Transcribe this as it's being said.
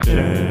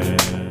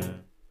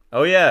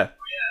Oh yeah,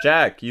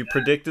 Jack, you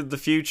predicted the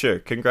future.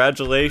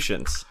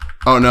 Congratulations.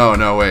 Oh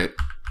no, wait.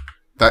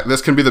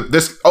 This can be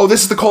this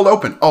is the cold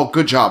open. Oh,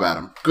 good job,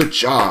 Adam. Good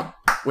job.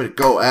 Way to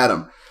go,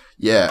 Adam.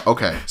 Yeah,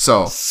 okay.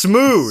 So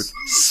smooth.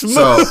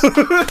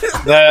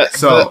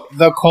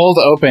 The cold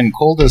open,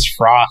 cold as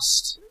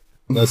frost.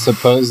 The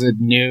supposed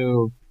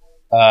new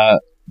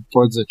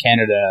Boards of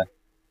Canada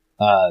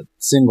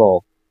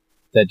single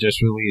that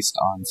just released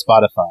on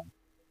Spotify.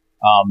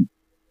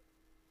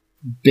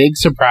 Big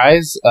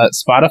surprise,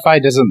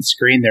 Spotify doesn't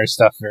screen their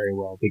stuff very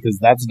well because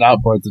that's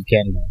not Boards of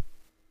Canada.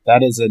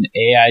 That is an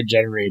AI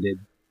generated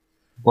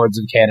Boards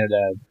of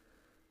Canada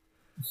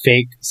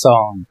fake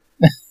song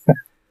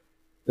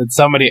that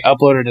somebody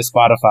uploaded to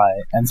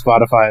Spotify, and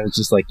Spotify was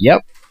just like,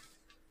 "Yep,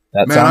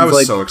 that Man, sounds I was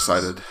like." so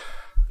excited.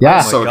 Yeah, I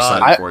was so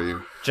excited for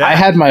you. Jack, I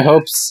had my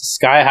hopes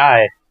sky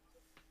high.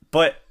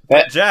 But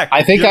Jack,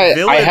 I think your I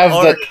villain have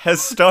arc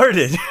has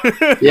started.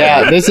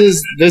 Yeah, this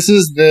is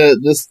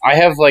this. I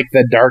have like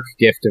the dark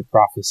gift of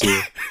prophecy,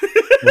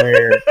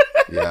 where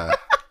Yeah.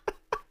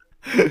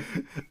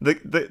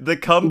 The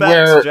comebacks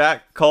Where-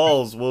 Jack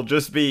calls will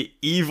just be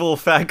evil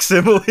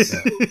facsimiles.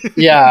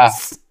 yeah,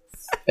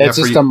 it's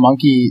for just you- a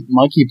monkey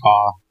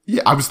paw.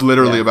 Yeah, I was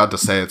literally about to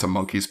say it's a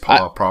monkey's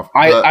paw.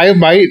 I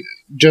might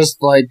just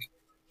like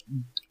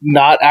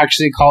not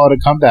actually call it a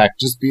comeback.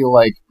 Just be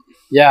like,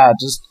 yeah,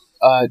 just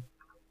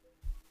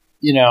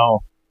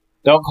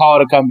don't call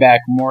it a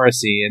comeback,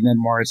 Morrissey, and then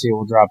Morrissey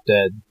will drop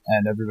dead,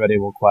 and everybody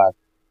will clap.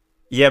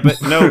 Yeah, but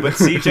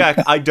see, Jack,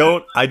 I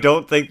don't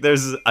think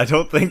there's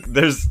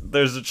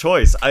a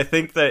choice. I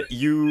think that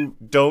you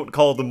don't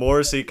call the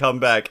Morrissey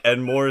comeback,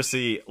 and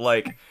Morrissey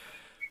like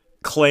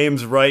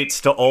claims rights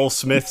to all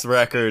Smith's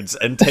records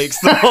and takes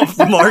them off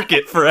the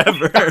market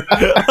forever.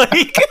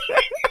 Like,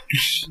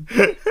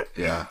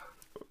 Yeah.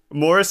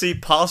 Morrissey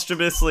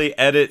posthumously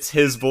edits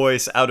his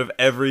voice out of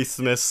every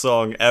Smith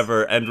song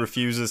ever and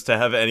refuses to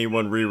have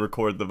anyone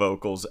re-record the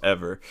vocals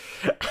ever.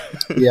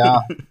 Yeah,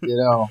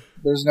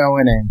 there's no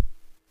winning.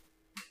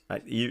 I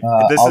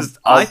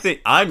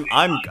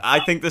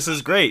think this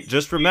is great.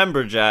 Just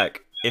remember,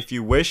 Jack, if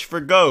you wish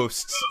for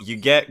ghosts, you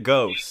get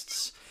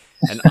ghosts.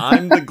 And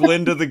I'm the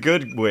Glinda the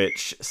Good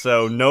Witch,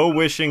 so no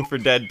wishing for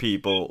dead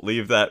people.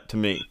 Leave that to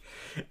me.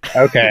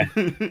 Okay.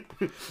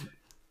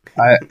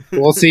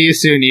 We'll see you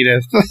soon,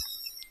 Edith.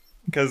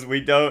 Because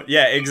we don't...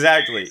 Yeah,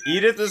 exactly.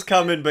 Edith is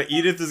coming, but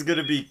Edith is going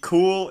to be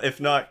cool, if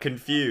not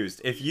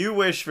confused. If you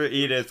wish for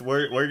Edith,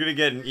 we're going to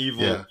get an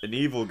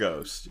evil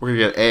ghost. We're going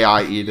to get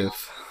AI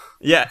Edith.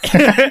 Yeah.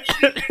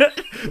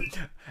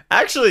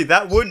 Actually,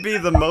 that would be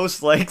the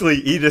most likely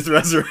Edith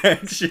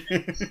resurrection.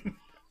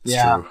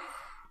 Yeah. True.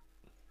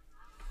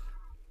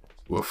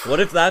 Woof. What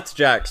if that's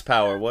Jack's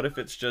power? What if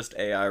it's just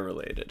AI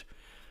related?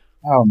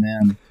 Oh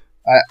man,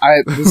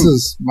 this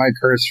is my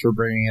curse for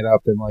bringing it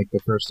up in like the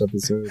first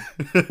episode,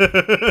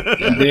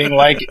 being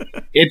like,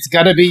 it's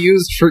gonna be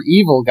used for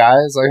evil,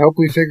 guys. I hope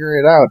we figure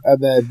it out,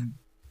 and then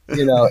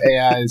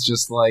AI is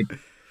just like,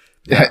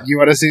 yeah, you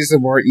want to see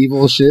some more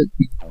evil shit?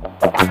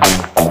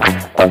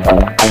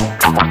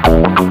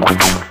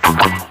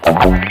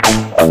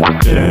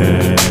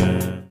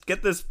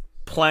 Get this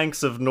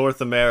planks of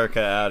North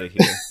America out of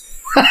here.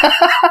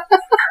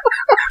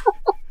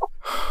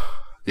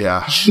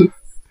 Yeah.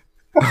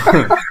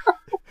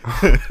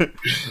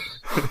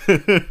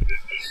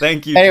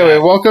 Thank you. Anyway,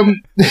 Jack.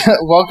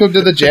 welcome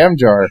to the Jam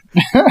Jar.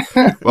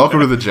 Welcome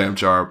to the Jam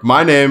Jar.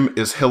 My name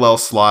is Hillel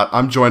Slot.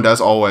 I'm joined as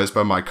always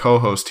by my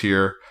co-host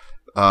here.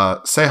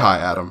 Say hi,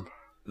 Adam.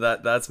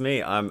 That's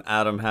me. I'm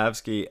Adam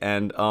Havsky,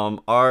 and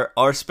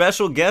our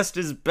special guest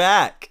is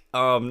back.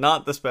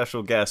 Not the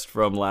special guest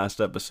from last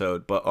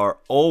episode, but our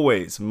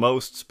always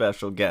most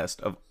special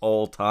guest of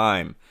all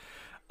time.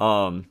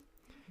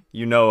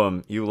 You know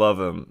him, you love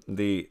him,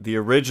 the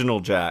original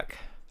Jack,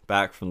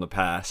 back from the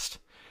past.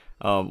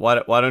 Why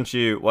don't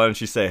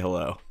you say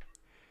hello?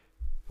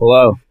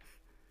 Hello.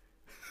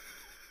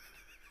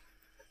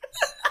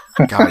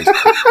 Guys,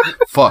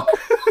 fuck.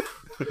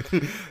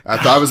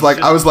 I was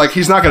like,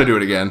 he's not gonna do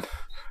it again.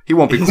 He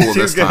won't be cool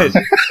this time.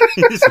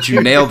 But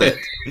you nailed it.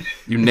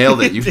 You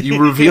nailed it.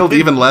 You revealed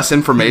even less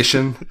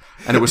information,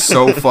 and it was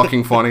so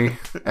fucking funny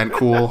and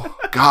cool.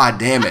 God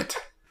damn it.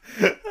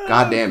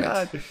 God damn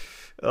it.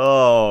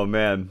 Oh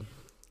man.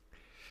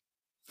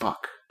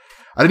 Fuck.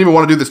 I didn't even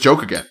want to do this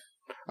joke again.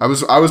 I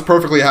was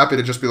perfectly happy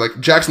to just be like,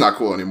 Jack's not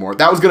cool anymore.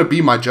 That was gonna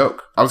be my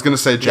joke. I was gonna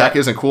say Jack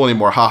isn't cool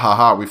anymore. Ha ha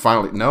ha. We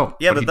finally no.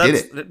 Yeah, but he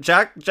that's did it.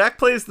 Jack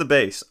plays the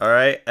bass, all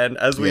right? And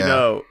as we Yeah.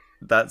 know,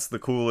 that's the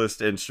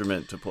coolest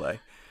instrument to play.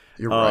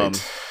 You're right.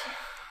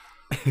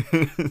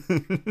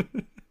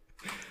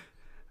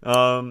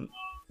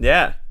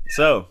 Yeah.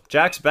 So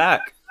Jack's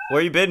back.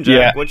 Where you been, Jack?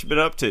 Yeah. What you been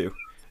up to?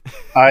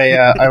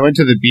 I went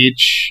to the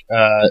beach.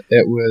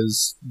 It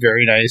was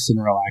very nice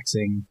and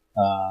relaxing.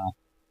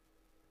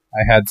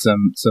 I had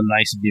some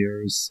nice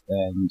beers,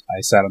 and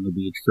I sat on the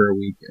beach for a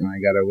week, and I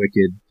got a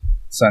wicked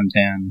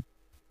suntan,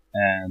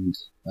 and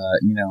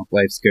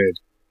life's good.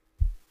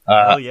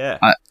 Oh yeah.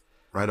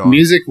 Right on.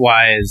 Music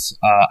wise,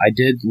 I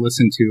did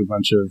listen to a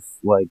bunch of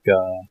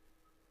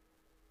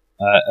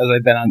as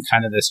I've been on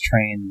kind of this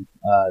train,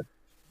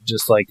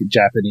 just like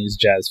Japanese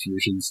jazz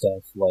fusion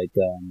stuff,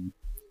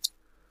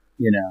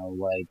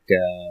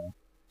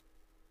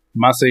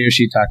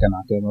 Masayoshi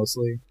Takanaka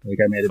mostly. Like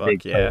I made a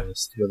big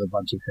playlist with a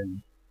bunch of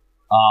him.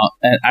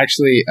 And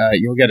actually,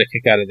 you'll get a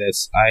kick out of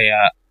this.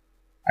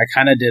 I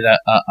kind of did a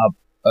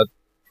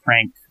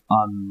prank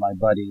on my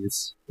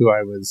buddies who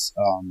I was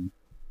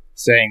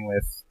staying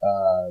with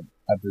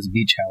at this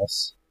beach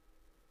house.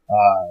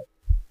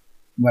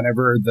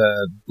 Whenever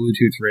the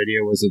Bluetooth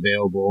radio was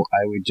available,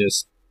 I would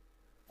just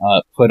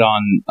put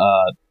on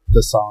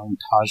the song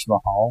Taj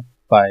Mahal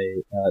by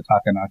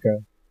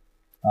Takanaka,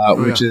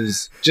 which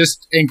is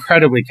just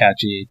incredibly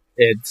catchy.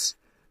 It's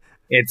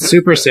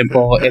super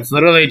simple. It's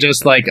literally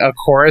just like a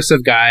chorus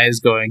of guys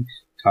going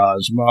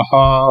Taj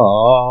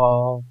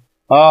Mahal,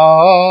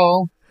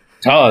 oh,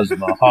 Taj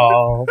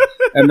Mahal,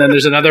 and then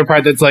there's another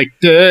part that's like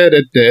da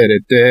da da da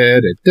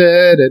da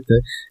da da.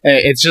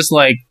 It's just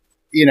like,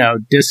 you know,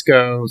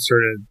 disco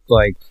sort of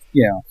like,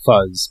 you know,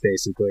 fuzz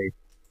basically.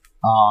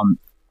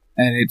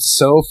 And it's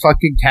so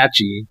fucking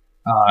catchy.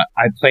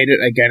 I played it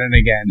again and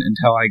again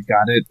until I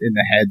got it in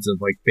the heads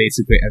of like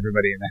basically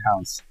everybody in the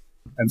house.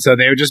 And so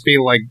they would just be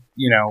like,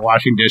 you know,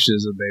 washing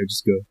dishes and they would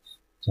just go,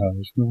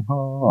 Taj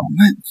Mahal.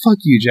 Man, fuck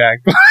you, Jack.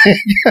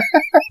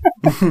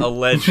 A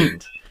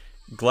legend.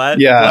 Glad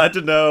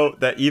to know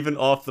that even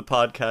off the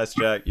podcast,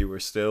 Jack, you were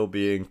still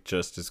being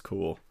just as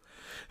cool.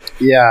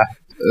 Yeah.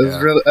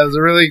 It was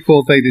a really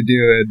cool thing to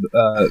do,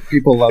 and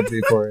people loved me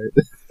for it.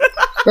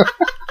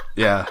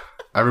 Yeah.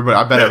 I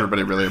bet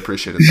everybody really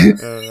appreciated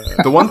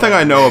that. The one thing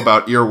I know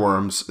about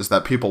earworms is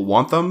that people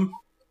want them,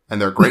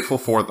 and they're grateful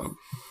for them.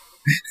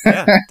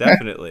 Yeah,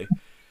 definitely.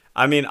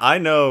 I mean, I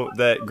know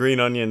that Green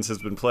Onions has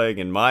been playing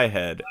in my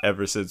head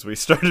ever since we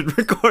started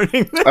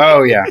recording this.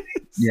 Oh, yeah.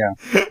 Yeah.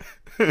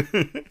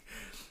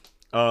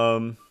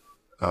 Oh,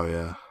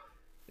 yeah.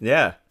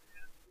 Yeah.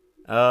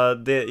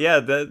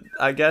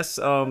 I guess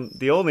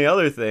the only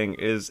other thing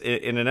is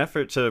in an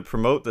effort to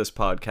promote this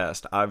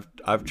podcast,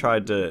 I've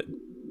tried to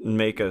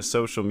make a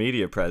social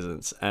media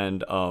presence,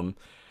 and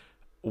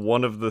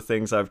one of the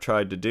things I've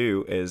tried to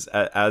do is,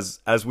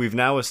 as we've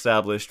now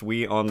established,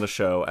 we on the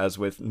show, as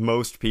with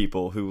most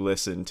people who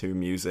listen to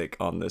music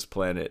on this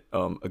planet,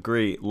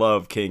 agree,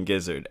 love King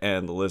Gizzard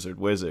and the Lizard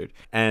Wizard,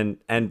 and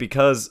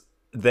because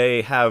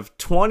they have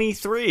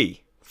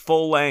 23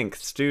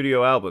 full-length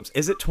studio albums.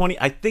 Is it 20?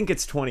 I think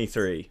it's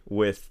 23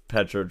 with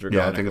Petro Dragon.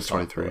 Yeah, I think it's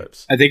 23.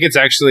 I think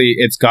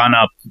it's gone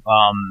up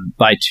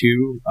by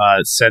 2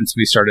 since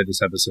we started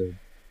this episode.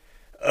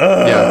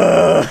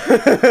 Yeah.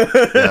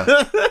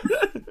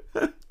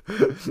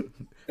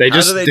 They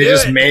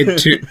just made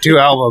two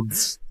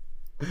albums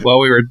while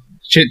we were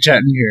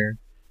chit-chatting here.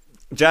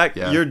 Jack,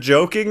 You're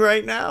joking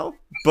right now?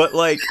 But,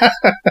 like,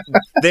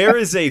 there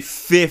is a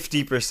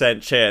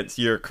 50% chance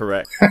you're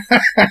correct.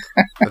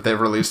 That they've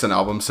released an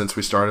album since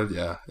we started?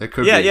 Yeah, it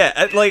could be.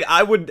 Yeah. Like,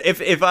 I would,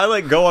 if I,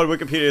 like, go on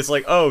Wikipedia, it's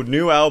like, oh,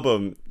 new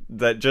album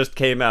that just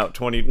came out,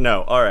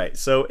 No, all right.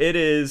 So it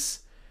is...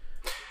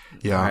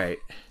 Yeah. All right.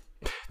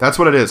 That's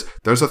what it is.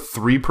 There's a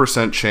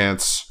 3%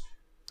 chance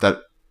that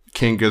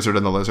King Gizzard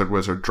and the Lizard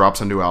Wizard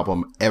drops a new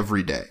album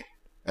every day.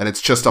 And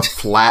it's just a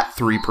flat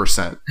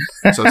 3%.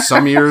 So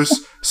some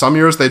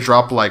years they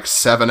drop like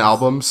 7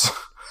 albums,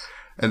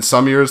 and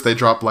some years they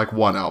drop like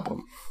 1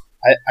 album.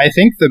 I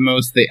think the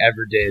most they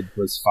ever did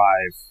was 5,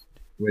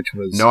 which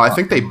was no. I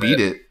think they beat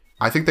it.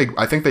 I think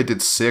they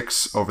did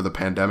 6 over the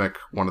pandemic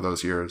one of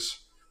those years.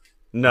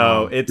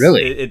 No, it's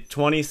really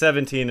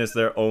 2017 is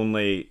their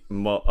only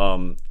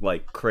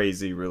like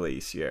crazy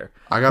release year.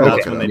 I gotta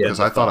look it up because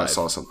I thought I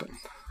saw something.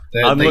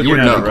 I'm looking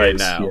at it right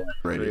now.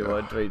 Yeah.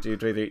 1, 2,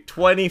 3,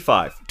 4,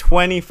 5,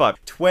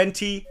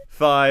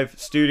 25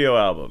 studio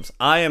albums.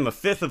 I am a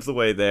fifth of the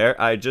way there.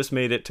 I just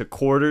made it to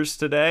quarters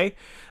today.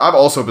 I've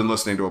also been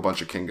listening to a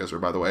bunch of King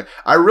Gizzard, by the way.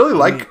 I really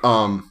like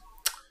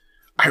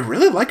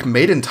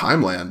Made in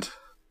Timeland.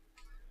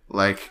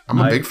 Like, I'm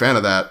a big fan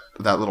of that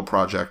little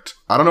project.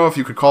 I don't know if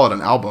you could call it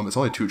an album. It's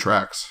only 2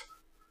 tracks.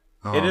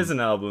 It is an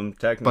album,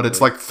 technically. But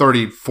it's like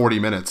 30, 40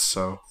 minutes,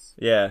 so...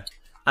 Yeah.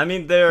 I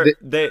mean, they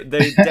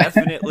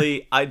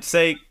definitely, I'd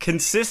say,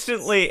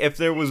 consistently, if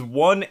there was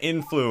one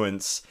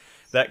influence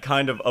that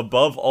kind of,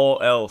 above all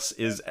else,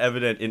 is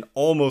evident in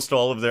almost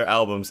all of their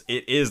albums,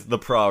 it is the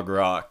prog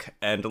rock.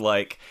 And,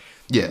 like...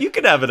 Yeah. You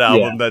could have an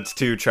album that's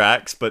 2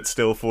 tracks, but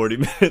still 40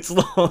 minutes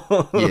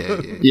long.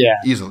 Yeah.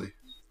 Easily.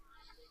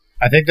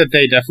 I think that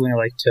they definitely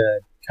like to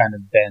kind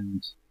of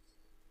bend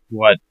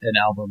what an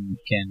album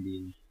can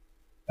be.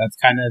 That's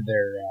kind of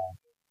their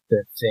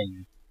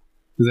thing.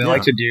 Because they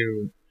like to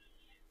do...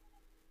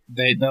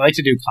 They like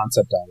to do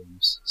concept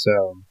albums,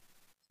 so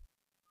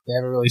they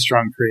have a really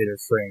strong creative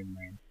frame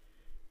there.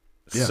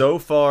 Yeah. So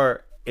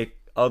far,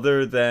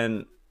 other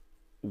than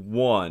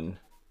one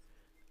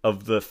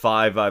of the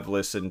 5 I've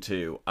listened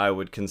to, I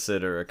would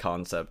consider a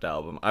concept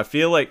album. I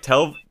feel like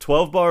 12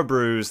 Bar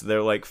Brews,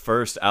 their like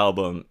first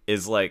album,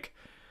 is like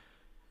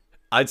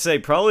I'd say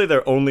probably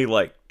their only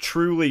like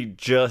truly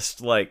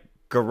just like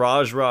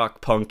garage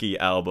rock punky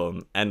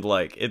album, and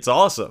like it's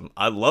awesome.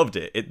 I loved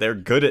it. They're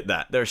good at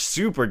that. They're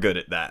super good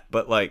at that.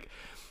 But like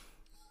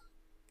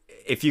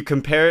if you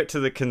compare it to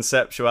the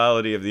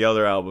conceptuality of the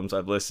other albums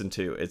I've listened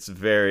to, it's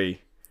very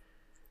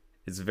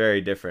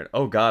different.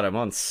 Oh god, I'm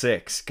on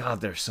 6.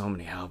 God, there's so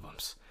many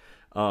albums.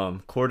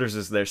 Quarters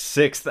is their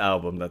 6th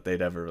album that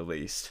they'd ever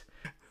released.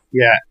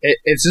 Yeah,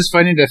 it's just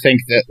funny to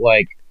think that,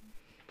 like,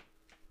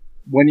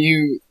 when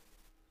you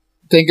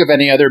think of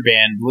any other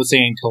band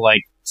listening to,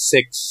 like,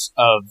 6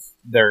 of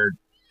the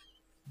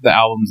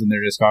albums in their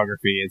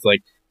discography, it's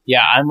like,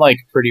 yeah, I'm, like,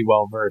 pretty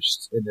well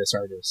versed in this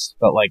artist.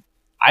 But, like,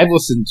 I've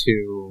listened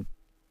to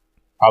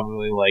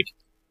probably, like,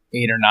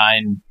 8 or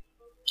 9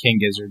 King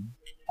Gizzard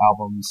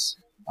albums.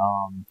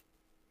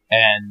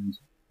 And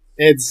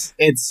it's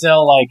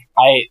still, like,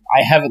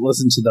 I haven't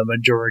listened to the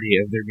majority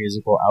of their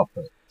musical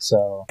output.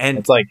 So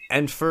it's like,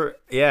 and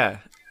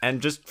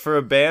just for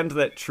a band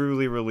that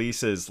truly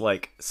releases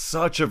like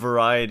such a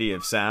variety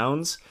of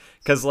sounds,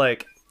 because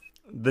like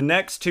the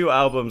next 2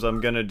 albums I'm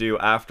gonna do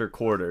after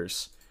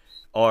Quarters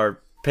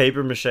are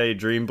Paper Mache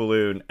Dream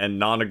Balloon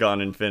and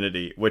Nonagon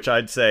Infinity, which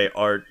I'd say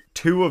are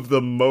 2 of the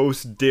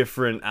most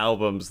different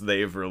albums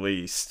they've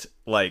released,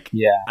 like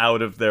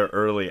out of their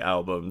early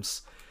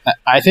albums.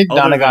 I think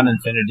Nonagon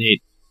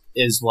Infinity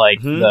is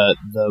like the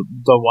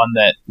one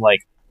that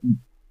like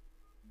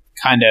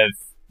kind of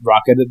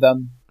rocketed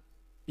them.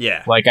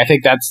 Yeah, like I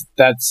think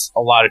that's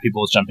a lot of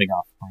people's jumping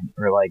off point,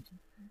 or like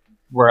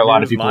where a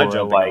lot of people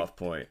were like off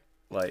point.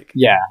 Like,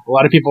 yeah, a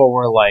lot of people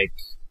were like,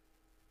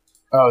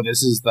 "Oh,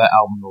 this is the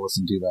album to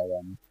listen to by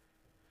then."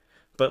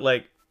 But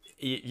like,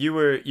 you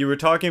were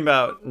talking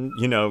about,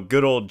 you know,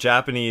 good old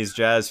Japanese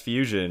jazz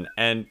fusion,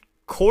 and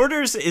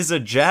Quarters is a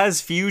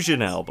jazz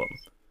fusion album.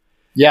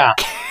 Yeah.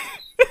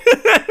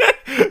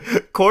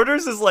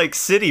 Quarters is like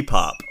city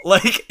pop.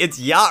 Like, it's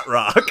yacht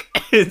rock.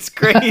 It's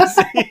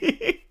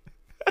crazy.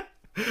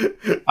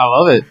 I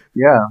love it.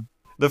 Yeah.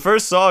 The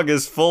first song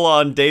is full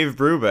on Dave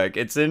Brubeck.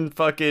 It's in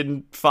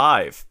fucking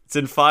 5. It's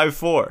in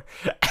 5/4.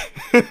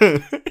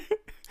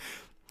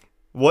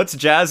 What's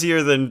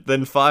jazzier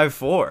than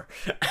 5/4?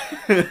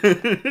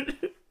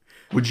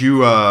 Would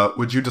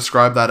you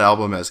describe that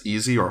album as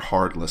easy or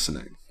hard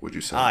listening? Would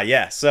you say?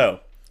 Yeah.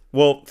 So,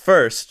 well,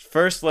 first,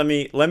 let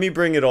me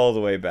bring it all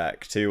the way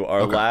back to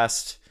our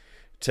last,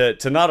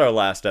 to not our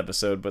last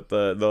episode, but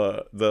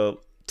the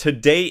to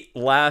date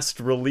last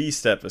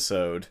released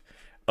episode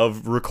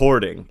of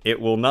recording. It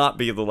will not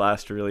be the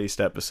last released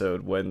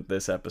episode when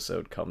this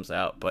episode comes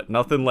out, but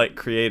nothing like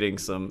creating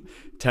some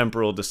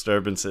temporal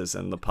disturbances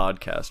in the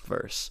podcast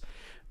verse.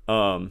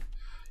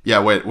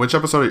 Yeah, wait, which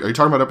episode are you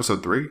talking about?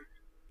 Episode 3?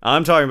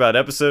 I'm talking about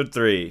episode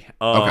 3.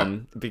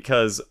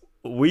 Because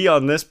we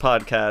on this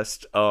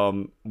podcast,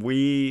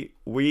 we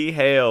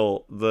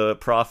hail the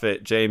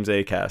prophet James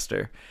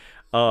Acaster.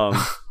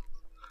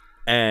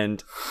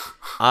 And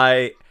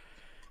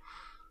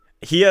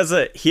he has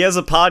a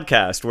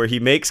podcast where he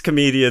makes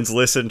comedians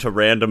listen to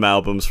random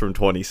albums from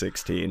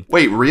 2016.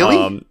 Wait,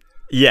 really?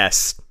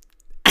 Yes.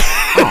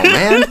 Oh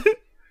man.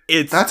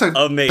 That's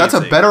amazing. That's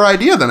a better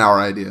idea than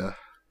our idea.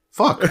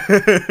 Fuck.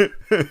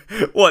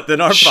 What, than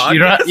our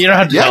podcast? You don't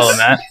have to tell him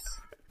that.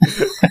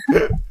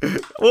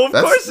 Well, of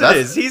course it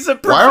is. He's a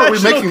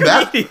professional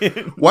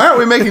comedian. Why aren't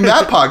we making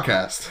that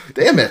podcast?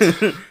 Damn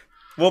it.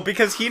 Well,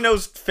 because he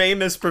knows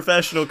famous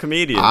professional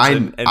comedians.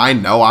 I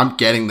know. I'm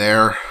getting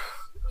there.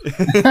 Give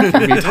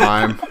me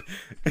time.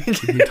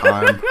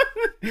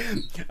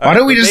 Why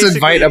don't we just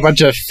invite a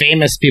bunch of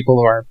famous people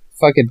to our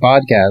fucking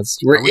podcast?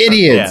 We're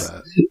idiots.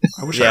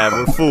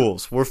 We're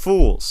fools. We're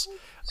fools.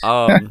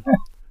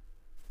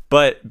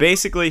 But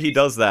basically he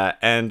does that,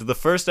 and the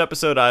first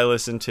episode I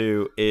listened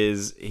to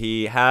is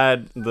he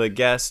had the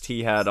guest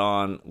he had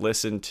on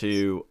listen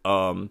to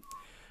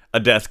a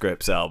Death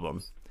Grips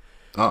album,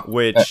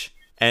 which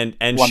and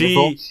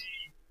wonderful.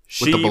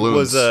 she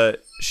was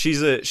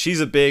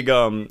she's a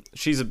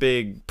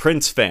big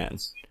Prince fan.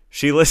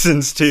 She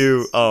listens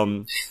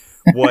to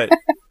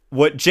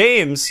what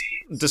James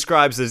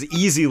describes as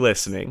easy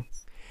listening.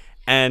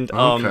 And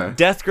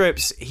Death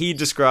Grips he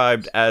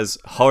described as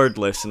hard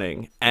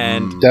listening,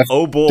 and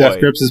oh boy, Death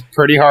Grips is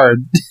pretty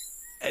hard.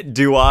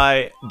 do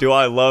I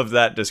love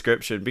that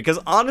description, because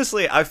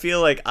honestly I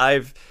feel like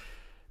I've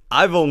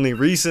only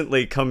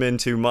recently come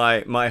into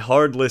my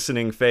hard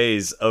listening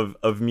phase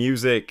of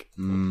music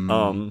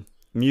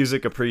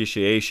music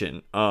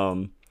appreciation.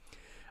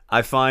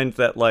 I find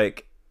that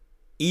like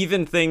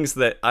even things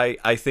that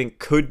I think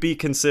could be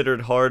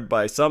considered hard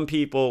by some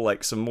people,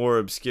 like some more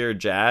obscure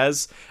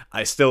jazz,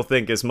 I still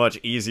think is much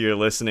easier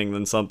listening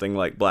than something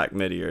like Black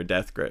Midi or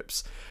Death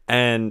Grips.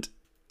 And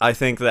I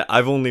think that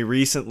I've only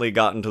recently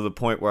gotten to the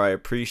point where I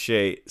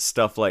appreciate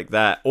stuff like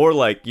that, or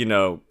like, you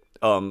know,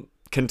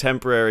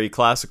 contemporary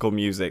classical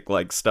music,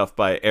 like stuff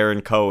by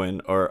Aaron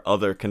Cohen or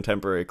other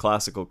contemporary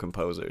classical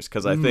composers,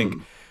 because I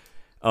think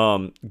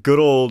good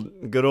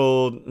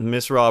old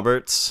Miss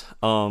Roberts,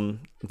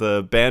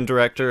 the band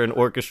director and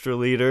orchestra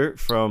leader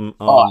from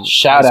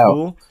shout high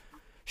school.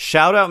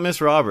 shout out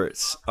Miss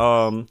Roberts.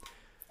 I'm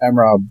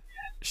Rob.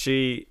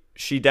 She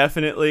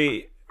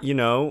definitely, you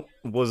know,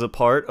 was a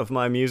part of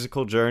my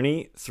musical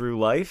journey through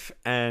life,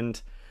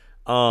 and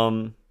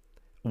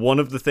one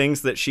of the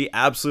things that she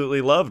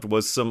absolutely loved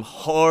was some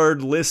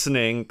hard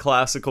listening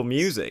classical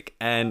music.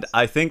 And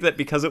I think that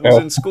because it was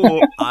in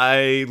school,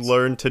 I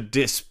learned to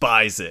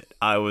despise it.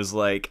 I was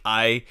like,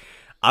 I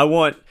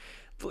want,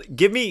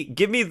 give me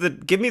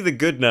the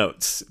good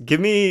notes.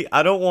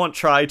 I don't want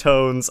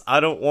tritones. I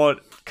don't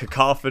want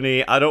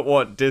cacophony. I don't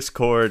want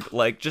discord.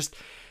 Like, just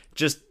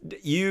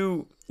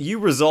you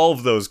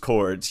resolve those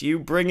chords. You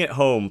bring it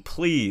home,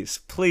 please.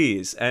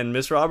 And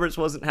Miss Roberts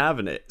wasn't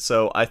having it.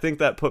 So I think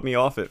that put me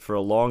off it for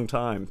a long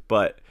time.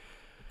 But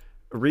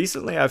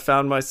recently I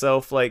found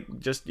myself like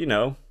just, you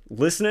know,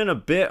 listening a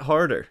bit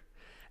harder.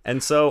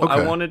 And so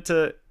I wanted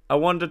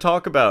to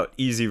talk about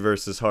easy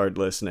versus hard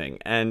listening.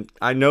 And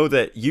I know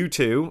that you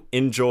two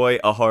enjoy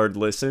a hard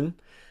listen.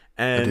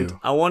 And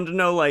I wanted to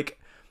know, like,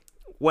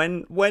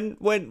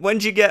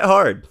 when'd you get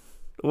hard?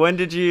 When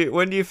do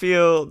you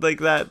feel like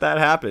that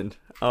happened?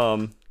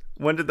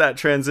 When did that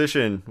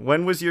transition?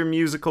 When was your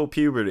musical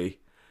puberty?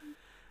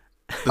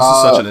 This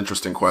is such an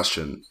interesting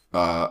question.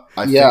 I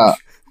think,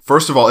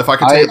 first of all, if I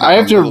could take I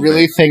have to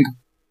really think.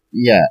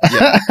 Yeah.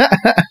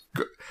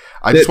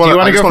 I just want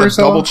to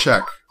double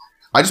check.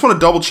 I just want to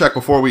double check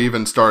before we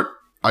even start.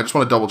 I just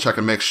want to double check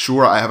and make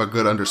sure I have a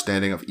good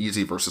understanding of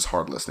easy versus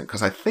hard listening,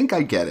 because I think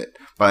I get it,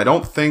 but I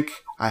don't think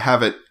I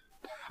have it.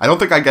 I don't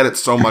think I get it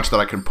so much that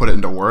I can put it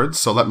into words.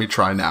 So let me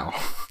try now.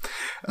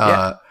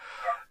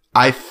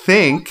 I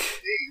think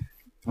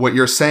what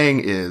you're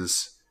saying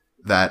is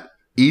that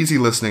easy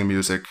listening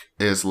music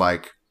is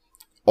like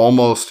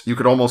you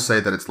could almost say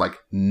that it's like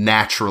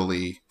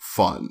naturally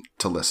fun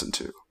to listen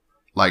to.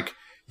 Like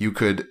you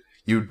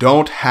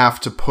don't have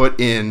to put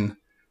in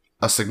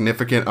a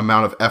significant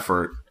amount of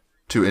effort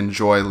to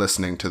enjoy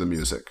listening to the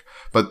music.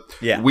 But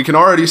we can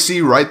already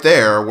see right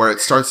there where it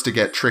starts to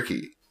get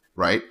tricky,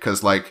 right?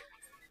 Because like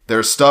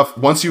there's stuff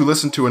once you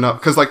listen to enough,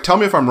 because like tell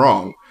me if I'm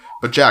wrong,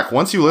 but Jack,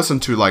 once you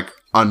listen to like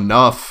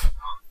enough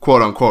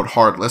quote unquote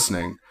hard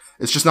listening,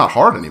 it's just not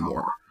hard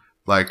anymore.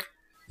 Like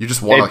you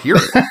just want to hear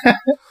it.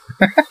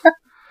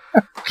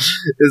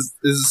 Is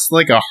this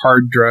like a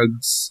hard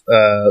drugs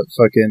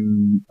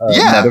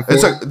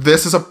metaphor?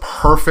 This is a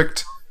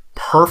perfect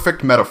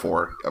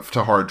metaphor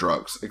to hard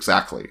drugs.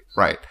 Exactly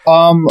right.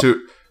 Go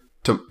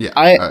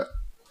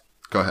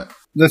ahead.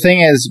 The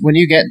thing is, when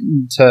you get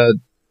into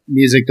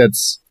music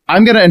that's,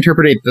 I'm going to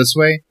interpret it this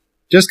way,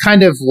 just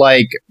kind of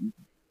like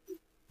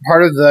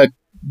part of the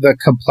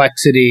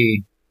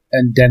complexity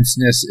and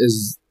denseness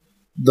is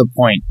the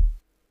point.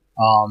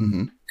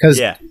 Because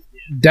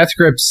Death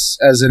Grips,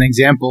 as an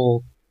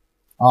example,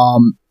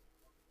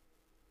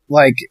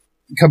 like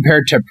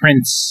compared to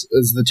Prince,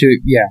 as the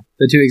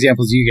two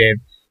examples you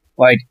gave,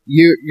 like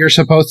you're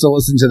supposed to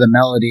listen to the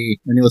melody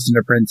when you listen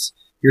to Prince.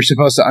 You're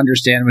supposed to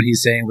understand what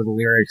he's saying with the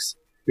lyrics.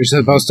 You're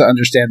supposed to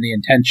understand the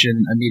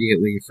intention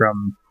immediately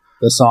from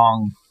the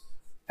song,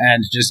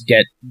 and just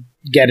get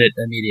it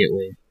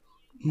immediately.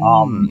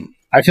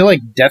 I feel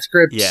like Death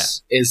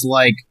Grips is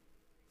like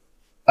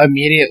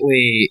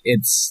immediately.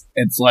 It's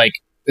like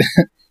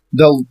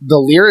the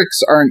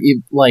lyrics aren't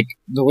like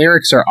the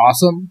lyrics are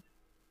awesome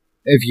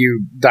if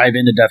you dive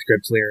into Death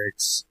Grips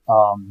lyrics,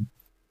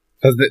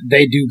 because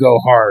they do go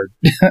hard.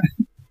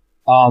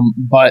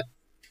 But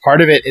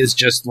part of it is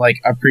just like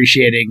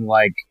appreciating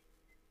like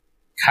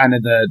kind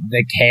of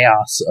the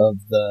chaos of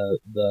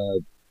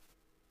the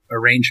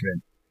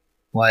arrangement.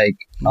 Like,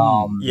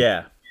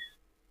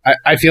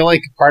 I feel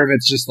like part of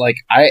it's just like,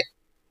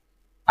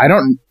 I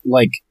don't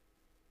like,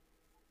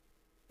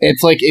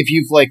 it's like if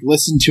you've like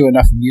listened to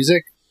enough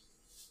music,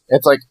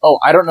 it's like, oh,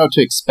 I don't know what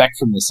to expect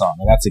from this song,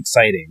 and that's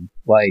exciting.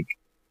 Like,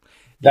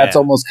 that's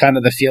almost kind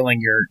of the feeling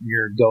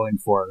you're going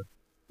for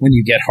when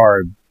you get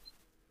hard.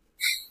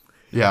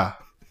 Yeah.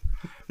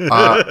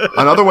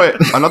 Another way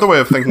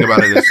of thinking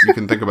about it is you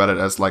can think about it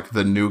as like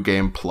the new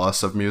game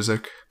plus of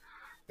music.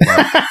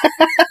 Like,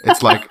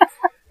 it's like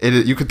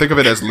you could think of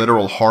it as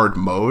literal hard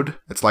mode.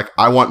 It's like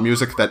I want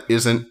music that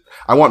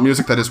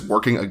is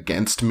working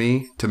against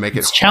me to make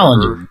it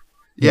challenging.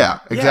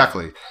 Yeah,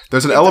 exactly.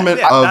 There's an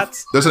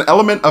there's an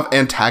element of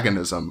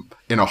antagonism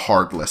in a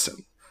hard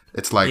listen.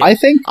 It's like I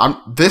think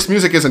this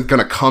music isn't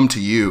gonna come to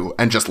you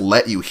and just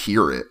let you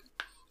hear it.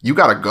 You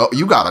gotta go.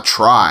 You gotta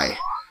try.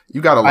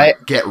 You gotta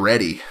get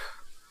ready.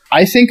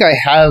 I think I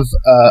have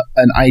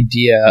an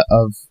idea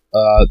of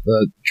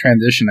the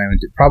transition I went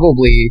to.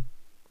 Probably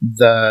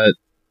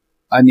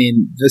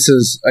this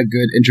is a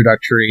good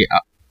introductory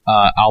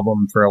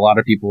album for a lot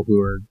of people who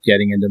are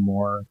getting into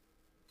more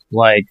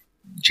like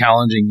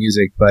challenging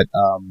music, but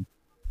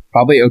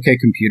probably OK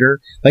Computer.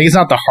 Like, it's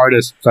not the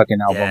hardest fucking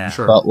album,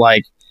 but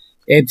like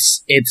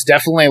it's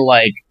definitely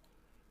like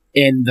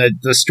in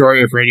the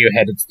story of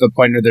Radiohead, it's the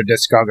point of their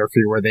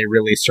discography where they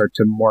really start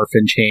to morph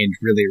and change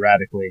really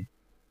radically.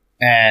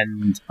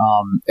 And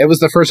it was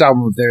the first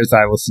album of theirs that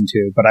I listened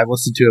to, but I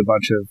listened to a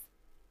bunch of,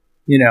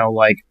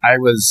 like I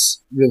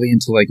was really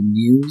into like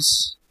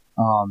Muse,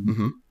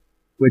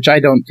 which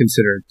I don't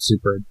consider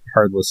super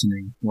hard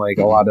listening. Like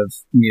a lot of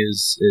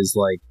Muse is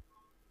like,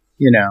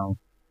 you know,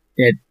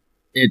 it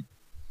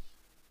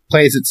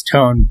plays its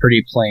tone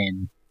pretty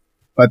plain,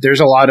 but there's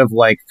a lot of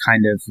like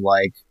kind of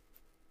like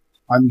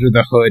under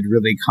the hood,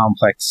 really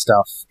complex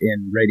stuff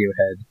in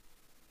Radiohead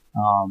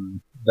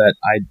that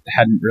I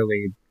hadn't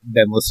really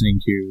been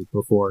listening to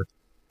before.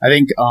 I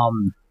think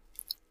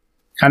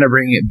kind of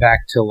bringing it back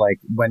to like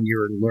when you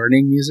were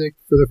learning music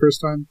for the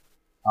first time.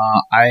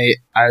 I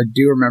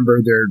do remember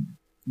there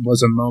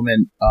was a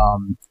moment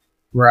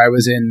where I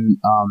was in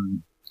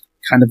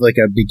kind of like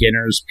a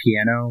beginner's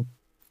piano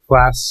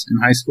class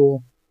in high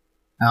school,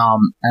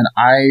 and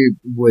I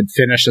would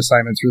finish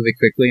assignments really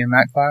quickly in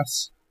that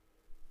class,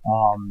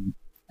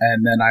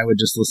 and then I would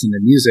just listen to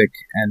music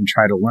and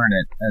try to learn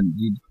it, and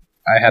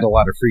I had a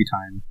lot of free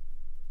time.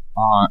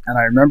 And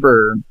I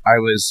remember I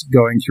was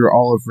going through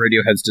all of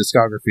Radiohead's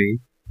discography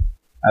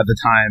at the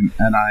time,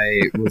 and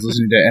I was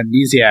listening to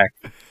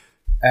Amnesiac,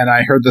 and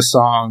I heard the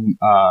song,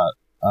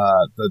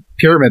 the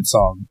Pyramid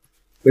Song,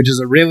 which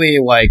is a really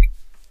like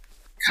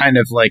kind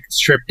of like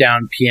stripped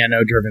down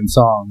piano driven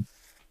song.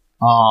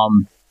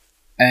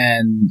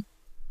 And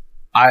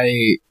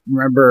I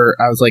remember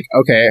I was like,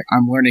 okay,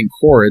 I'm learning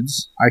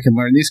chords. I can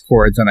learn these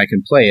chords and I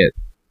can play it.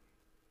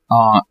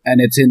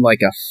 And it's in like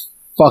a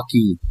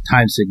fucky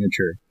time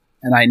signature.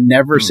 And I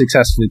never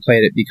successfully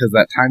played it because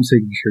that time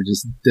signature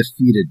just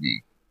defeated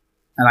me.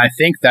 And I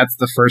think that's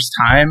the first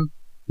time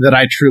that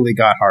I truly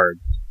got hard.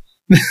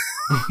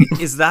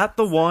 Is that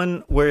the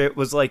one where it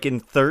was like in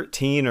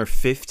 13 or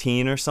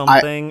 15 or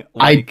something?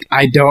 I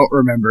don't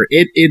remember.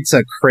 It's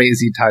a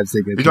crazy time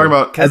signature. You're talking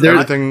about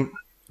everything?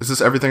 Is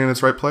this Everything in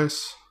Its Right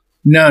Place?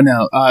 No.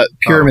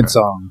 Pyramid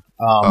Song.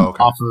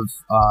 Okay. Off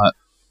of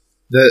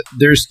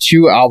there's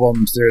two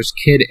albums. There's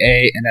Kid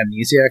A and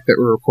Amnesiac that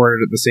were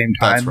recorded at the same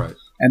time. That's right.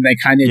 And they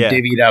kind of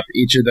divvied up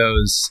each of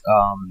those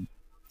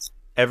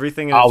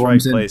Everything in Its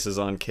Right Place is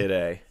on Kid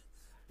A.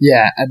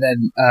 Yeah, and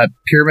then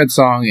Pyramid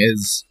Song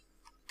is,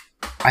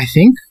 I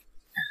think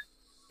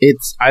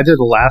it's either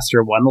the last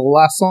or one of the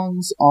last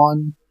songs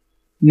on.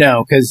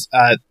 No, because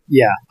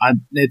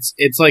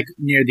it's like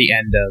near the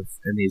end of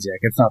Amnesiac.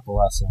 It's not the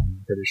last song,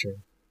 I'm pretty sure.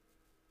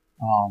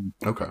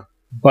 Okay.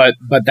 But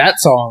that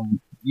song,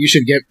 you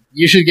should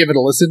give it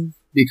a listen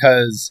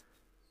because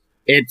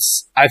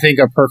it's, I think,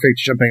 a perfect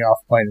jumping off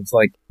point. It's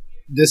like,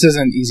 this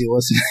isn't easy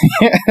listening.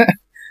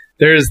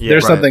 There's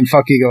something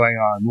fucky going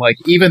on. Like,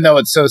 even though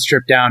it's so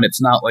stripped down,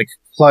 it's not like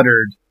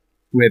cluttered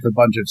with a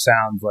bunch of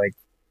sounds.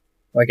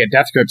 Like a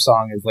Death Grip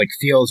song is like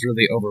feels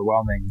really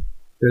overwhelming.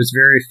 There's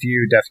very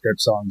few Death Grip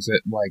songs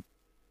that like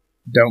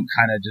don't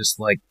kind of just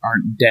like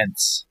aren't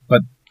dense.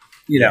 But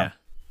you know,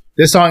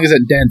 this song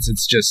isn't dense.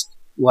 It's just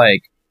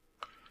like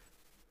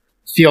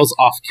feels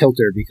off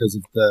kilter because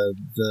of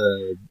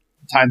the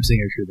time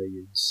signature they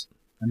use,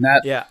 and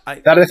that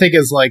I think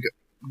is like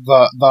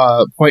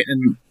the point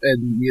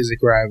in music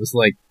where I was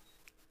like,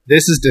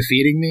 this is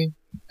defeating me,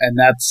 and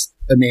that's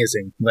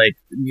amazing. Like,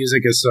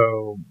 music is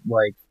so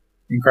like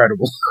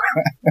incredible.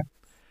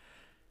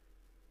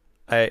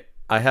 I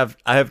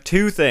have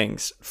two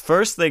things.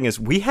 First thing is,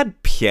 we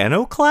had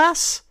piano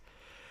class.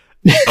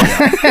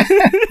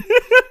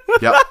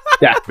 Yep.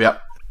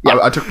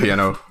 I took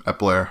piano at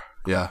Blair.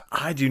 Yeah.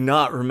 I do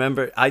not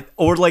remember. I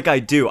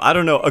do. I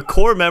don't know. A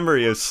core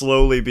memory is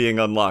slowly being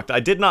unlocked.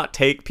 I did not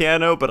take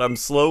piano, but I'm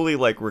slowly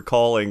like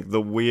recalling the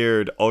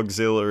weird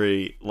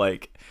auxiliary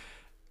like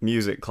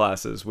music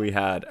classes we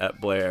had at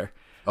Blair.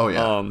 Oh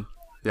yeah.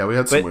 Yeah, we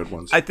had some weird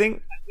ones. I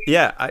think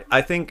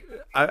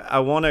I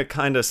want to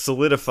kind of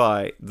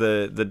solidify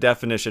the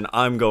definition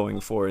I'm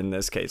going for in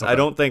this case. Okay. I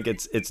don't think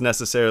it's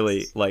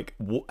necessarily like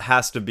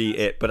has to be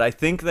it, but I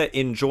think that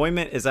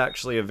enjoyment is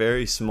actually a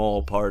very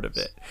small part of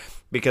it.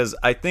 Because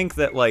I think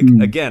that, like,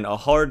 again, a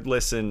hard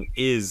listen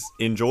is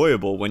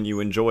enjoyable when you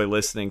enjoy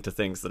listening to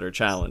things that are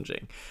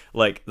challenging.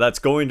 Like, that's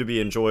going to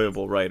be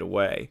enjoyable right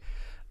away.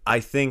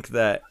 I think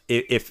that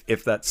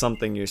if that's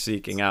something you're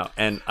seeking out,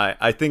 and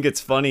I think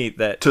it's funny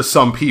that... To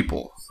some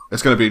people,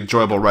 it's going to be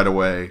enjoyable right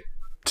away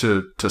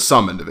to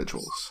some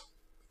individuals.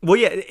 Well,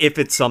 yeah, if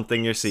it's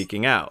something you're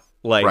seeking out.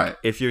 Like,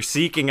 if you're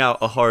seeking out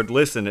a hard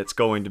listen, it's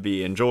going to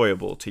be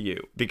enjoyable to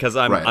you. Because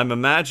I'm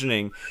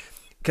imagining...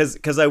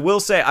 Because I will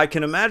say, I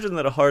can imagine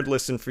that a hard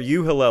listen for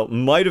you, Hillel,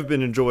 might have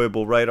been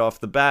enjoyable right off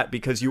the bat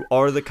because you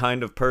are the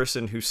kind of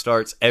person who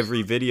starts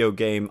every video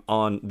game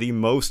on the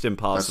most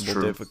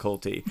impossible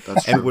difficulty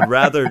and would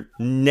rather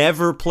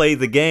never play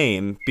the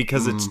game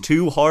because it's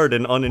too hard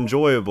and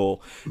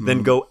unenjoyable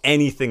than go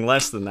anything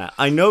less than that.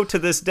 I know to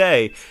this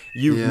day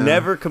you've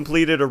never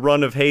completed a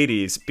run of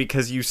Hades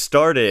because you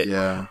start it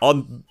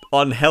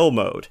on Hell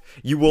mode.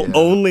 You will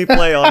only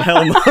play on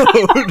Hell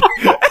mode.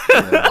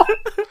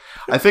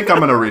 I think I'm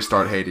gonna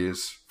restart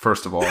Hades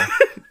first of all.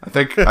 I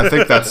think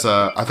that's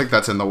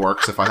in the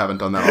works if I haven't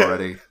done that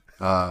already.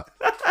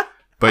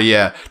 But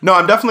yeah, no,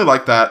 I'm definitely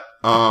like that.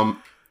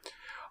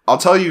 I'll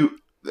tell you,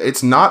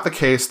 it's not the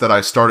case that I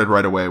started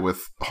right away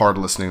with hard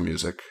listening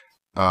music.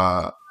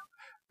 But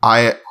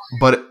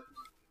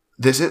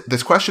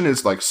this question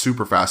is like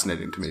super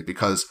fascinating to me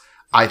because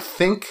I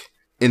think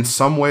in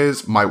some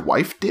ways my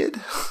wife did.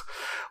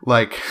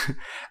 Like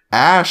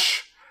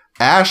Ash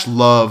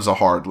loves a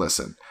hard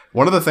listen.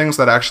 One of the things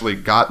that actually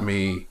got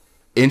me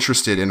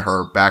interested in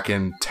her back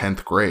in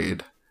 10th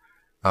grade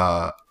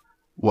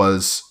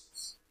was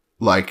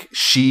like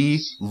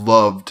she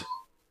loved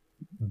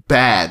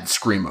bad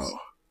screamo,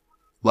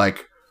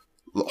 like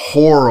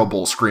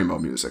horrible screamo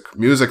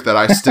music that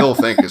I still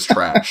think is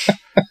trash.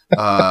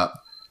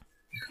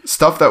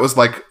 Stuff that was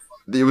like,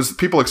 it was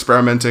people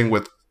experimenting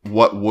with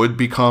what would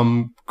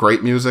become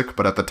great music,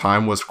 but at the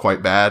time was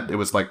quite bad. It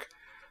was like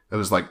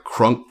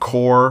crunk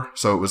core,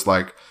 so it was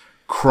like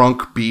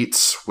crunk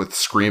beats with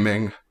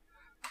screaming.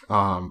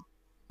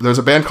 There's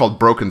a band called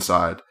Broken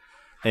Side.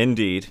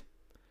 Indeed.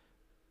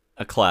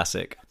 A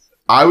classic.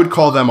 I would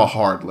call them a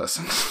hard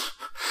listen.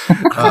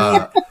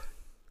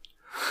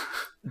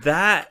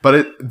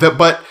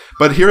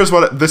 But here's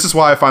what, this is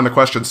why I find the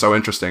question so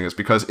interesting, is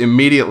because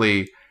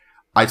immediately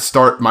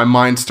my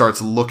mind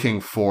starts looking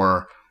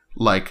for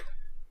like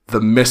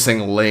the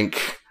missing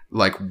link,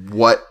 like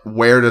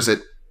where does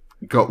it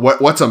go?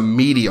 What's a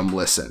medium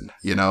listen?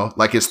 You know,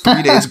 like is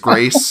 3 Days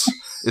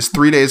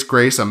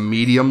Grace a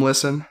medium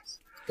listen?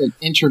 An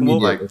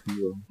intermediate, if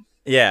you will.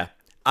 Yeah.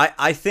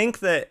 I think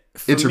that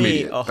for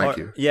me, thank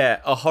you. Yeah,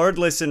 a hard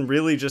listen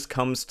really just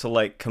comes to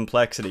like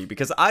complexity,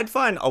 because I'd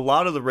find a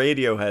lot of the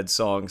Radiohead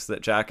songs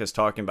that Jack is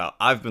talking about,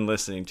 I've been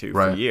listening to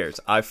for years.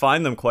 I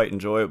find them quite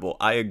enjoyable.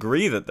 I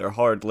agree that they're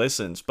hard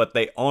listens, but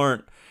they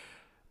aren't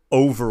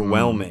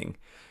overwhelming.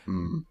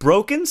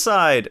 Broken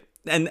Side,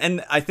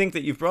 and I think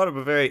that you've brought up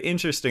a very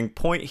interesting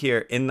point here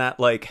in that,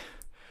 like,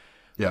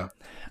 yeah,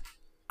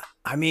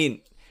 I mean,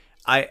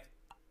 I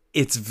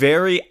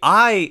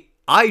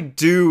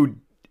do,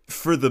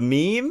 for the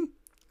meme,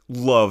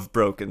 love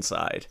Broken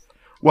Side.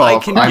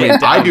 Well,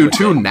 I do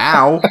too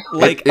now.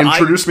 Like,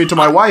 introduce me to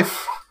my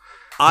wife.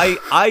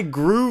 I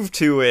grooved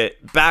to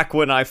it back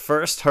when I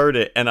first heard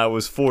it and I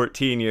was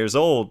 14 years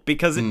old,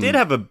 because it did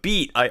have a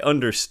beat I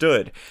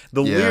understood.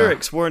 The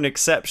lyrics weren't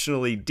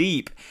exceptionally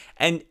deep.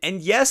 And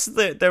yes,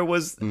 there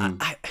was a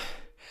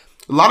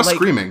lot of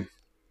screaming.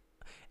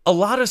 A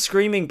lot of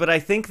screaming, but I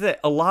think that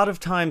a lot of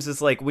times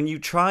it's like when you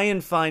try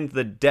and find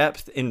the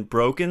depth in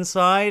Broken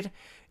Side,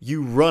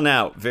 you run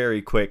out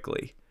very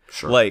quickly.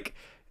 Sure. Like,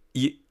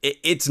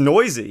 it's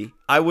noisy.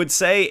 I would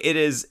say it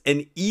is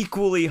an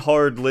equally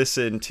hard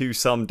listen to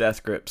some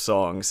Death Grip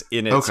songs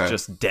in its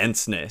just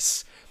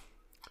denseness.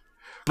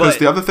 Because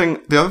the other thing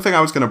I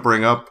was going to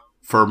bring up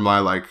for my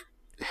like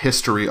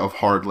history of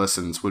hard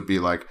listens would be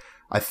like,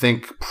 I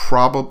think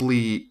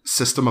probably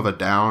System of a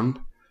Down.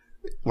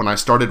 When I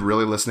started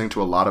really listening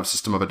to a lot of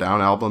System of a Down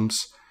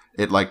albums,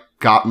 it like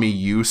got me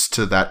used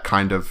to that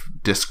kind of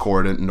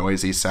discordant,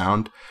 noisy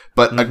sound.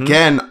 But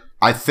again,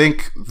 I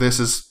think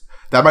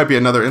that might be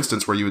another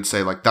instance where you would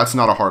say like that's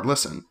not a hard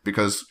listen,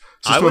 because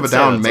System of a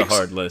Down makes a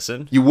hard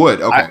listen. You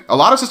would, okay. A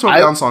lot of System of a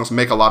Down songs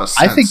make a lot of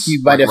sense. I think you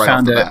might have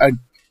found a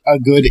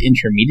good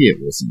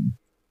intermediate listen.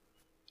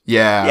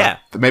 Yeah.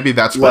 Maybe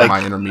that's where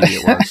my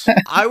intermediate was.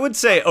 I would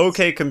say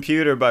OK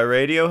Computer by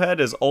Radiohead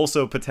is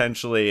also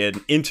potentially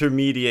an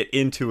intermediate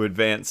into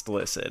advanced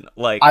listen.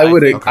 Like I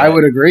would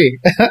agree.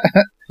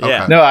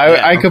 Yeah. No,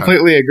 I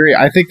completely agree.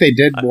 I think they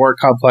did more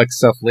complex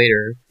stuff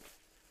later.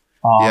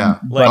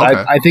 But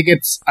I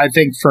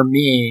think for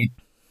me,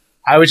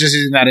 I was just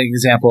using that as an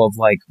example of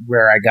like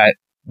where I got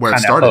where it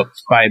started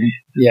hooked by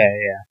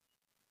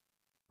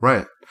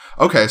Right.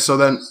 Okay, so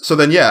then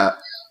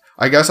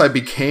I guess I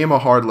became a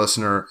hard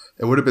listener.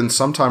 It would have been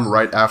sometime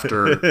right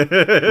after.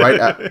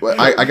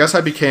 I guess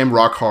I became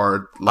rock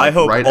hard. Like, I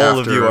hope right all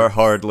after, of you are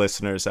hard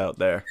listeners out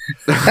there.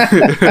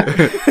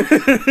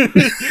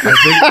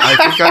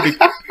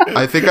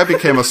 I think I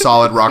became a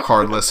solid rock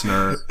hard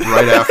listener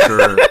right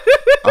after.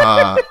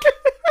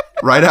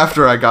 Right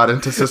after I got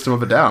into System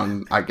of a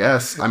Down, I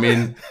guess. I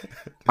mean,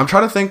 I'm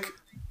trying to think,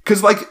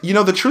 because like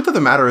the truth of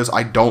the matter is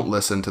I don't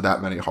listen to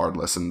that many hard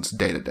listens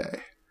day to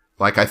day.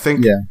 Like I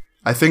think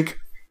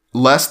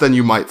less than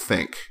you might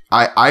think.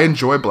 I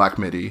enjoy Black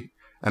Midi,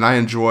 and I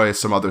enjoy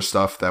some other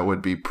stuff that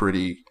would be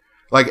pretty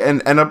like,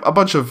 and a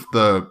bunch of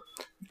the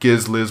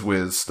Giz Liz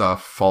Wiz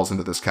stuff falls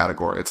into this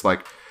category. It's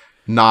like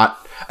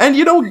not, and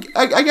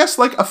I guess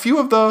like a few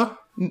of the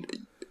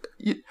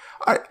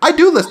I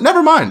do listen.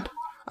 Never mind.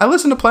 I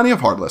listen to plenty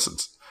of hard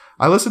listens.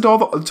 I listen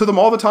to them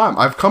all the time.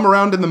 I've come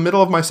around in the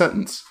middle of my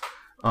sentence.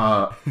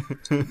 What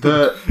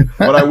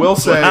I will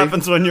say, what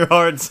happens when you're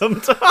hard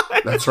sometimes.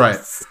 That's right.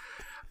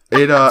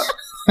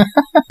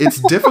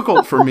 It's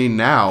difficult for me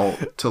now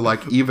to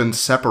like even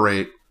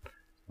separate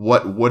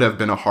what would have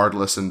been a hard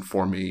listen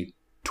for me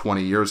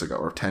 20 years ago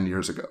or 10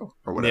 years ago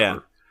or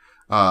whatever.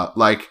 Yeah.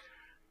 Like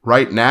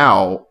right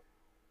now,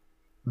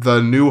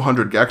 the new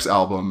 100 gecs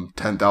album,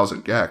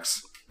 10,000 gecs,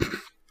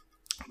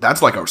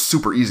 that's like a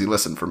super easy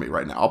listen for me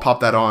right now. I'll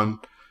pop that on.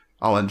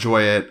 I'll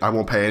enjoy it. I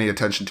won't pay any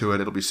attention to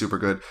it. It'll be super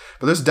good.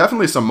 But there's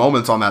definitely some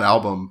moments on that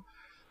album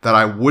that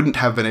I wouldn't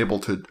have been able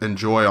to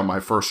enjoy on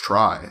my first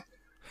try.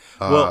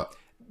 Well,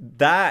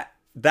 that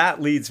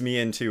that leads me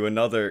into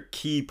another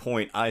key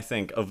point, I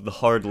think, of the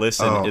hard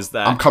listen is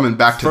that I'm coming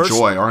back to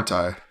joy, aren't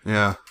I?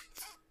 Yeah.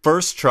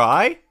 First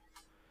try.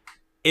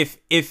 If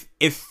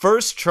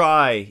first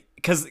try,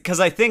 because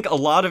I think a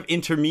lot of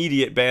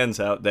intermediate bands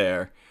out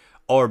there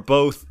are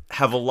both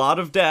have a lot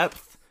of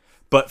depth,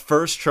 but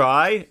first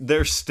try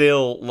they're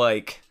still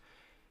like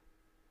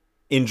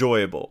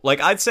enjoyable. Like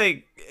I'd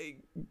say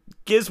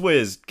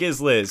Gizwiz,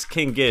 Gizliz,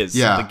 King Giz,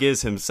 the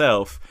Giz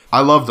himself.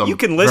 I love them. You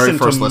can listen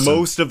to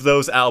most of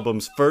those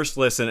albums first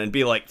listen and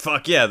be like,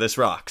 "Fuck yeah, this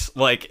rocks!"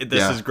 Like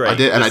this is great.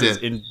 I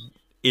did.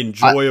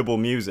 Enjoyable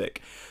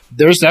music.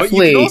 There's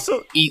definitely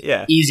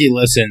easy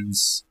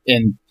listens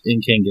in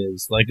King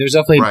Giz. Like there's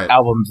definitely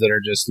albums that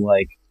are just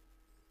like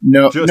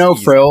no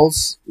easy.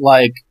 Frills.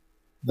 Like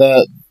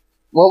what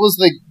was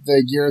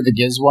the year of the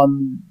Giz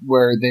one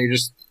where they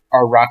just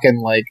are rocking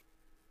like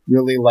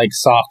really like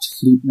soft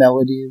flute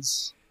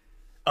melodies.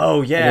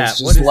 Oh yeah, it's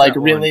just like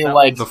really one?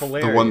 like the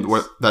one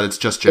where that it's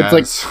just jazz.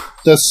 It's like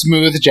the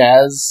smooth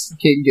jazz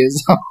King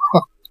Giz.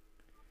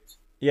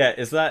 Yeah,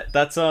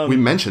 that's we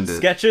mentioned it.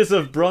 Sketches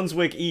of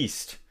Brunswick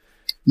East.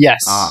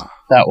 Yes,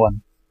 that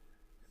one.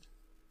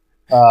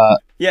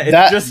 Yeah,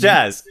 it's just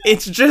jazz.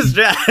 It's just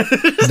jazz.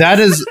 That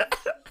is,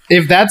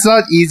 if that's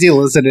not easy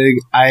listening,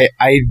 I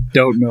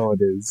don't know what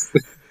is.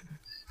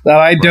 No,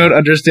 I don't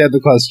understand the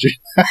question.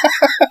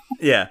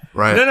 Yeah.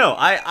 Right. No,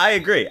 I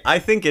agree. I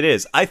think it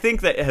is. I think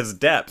that it has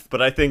depth,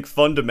 but I think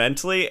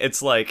fundamentally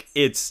it's like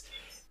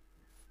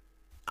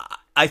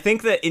I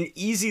think that an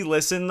easy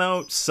listen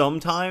though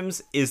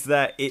sometimes is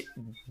that it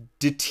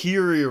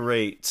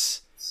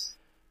deteriorates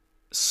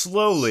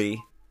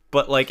slowly,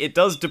 but like it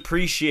does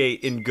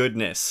depreciate in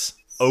goodness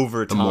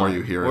over time. The more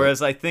you hear it.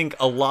 Whereas I think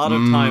a lot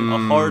of time a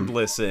hard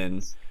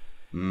listen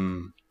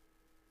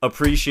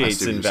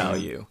appreciates in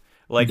value.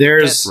 Like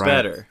there's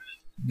better.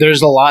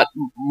 There's a lot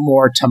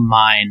more to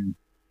mine.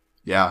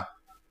 Yeah.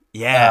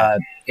 Yeah.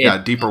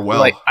 Deeper well.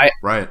 Like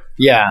right.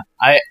 Yeah.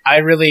 I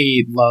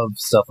really love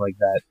stuff like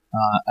that.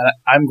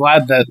 I'm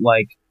glad that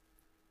like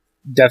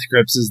Death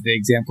Grips is the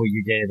example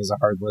you gave as a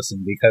hard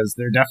listen, because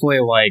they're definitely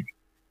like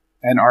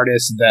an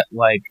artist that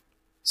like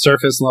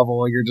surface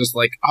level you're just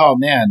like, oh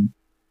man,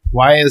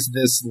 why is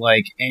this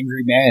like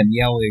angry man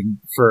yelling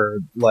for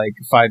like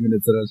 5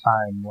 minutes at a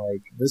time?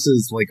 Like this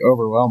is like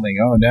overwhelming.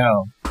 Oh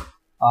no.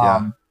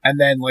 And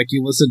then like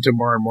you listen to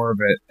more and more of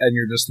it and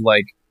you're just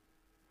like,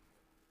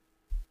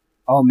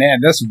 oh man,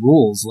 this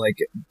rules. Like,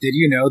 did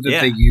you know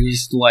that they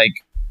used like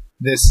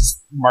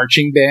this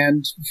marching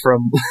band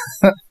from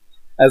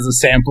as a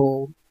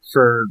sample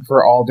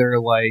for all their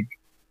like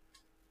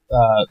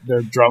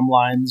their drum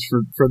lines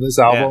for this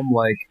album?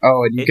 Like,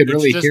 oh, and you could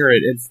really hear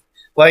it. It's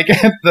like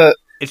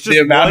it's just the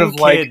amount of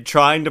like kid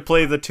trying to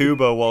play the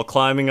tuba while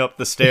climbing up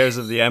the stairs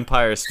of the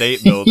Empire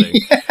State Building.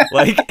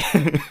 Like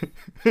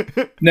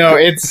no,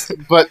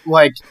 but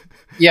like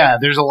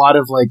there's a lot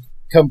of like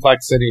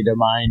complexity to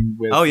mine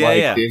with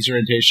the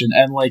instrumentation,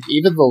 and like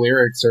even the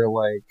lyrics are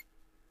like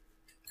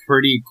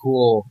pretty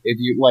cool if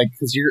you like,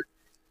 because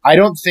I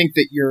don't think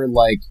that you're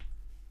like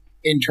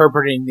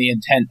interpreting the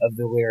intent of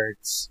the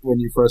lyrics when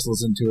you first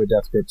listen to a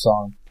Death Grip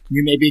song.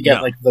 You maybe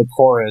get like the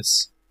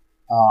chorus,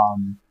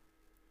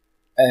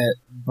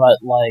 but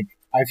like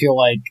I feel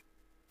like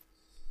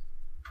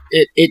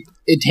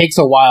it takes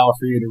a while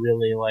for you to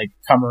really like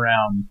come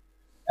around,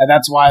 and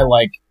that's why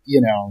like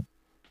you know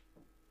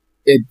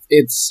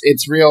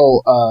it's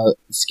real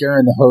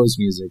scaring the hose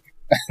music.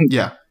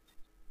 Yeah,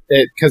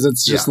 because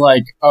it's just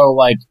like, oh,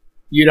 like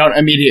you don't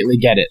immediately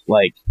get it,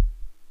 like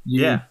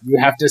you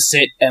have to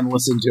sit and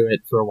listen to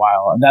it for a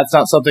while, and that's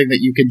not something that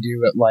you can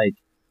do at like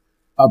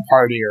a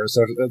party or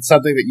so. It's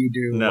something that you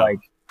do like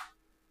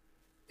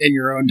in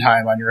your own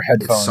time on your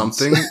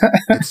headphones.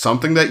 It's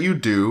something that you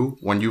do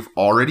when you've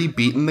already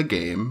beaten the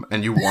game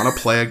and you want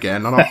to play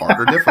again on a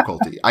harder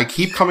difficulty. I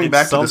keep coming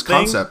back to this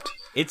concept.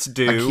 It's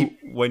due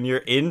when you're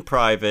in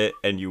private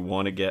and you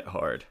want to get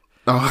hard.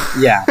 Oh.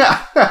 Yeah.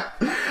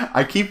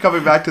 I keep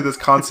coming back to this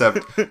concept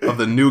of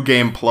the new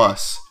game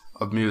plus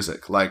of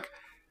music. Like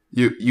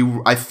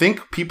I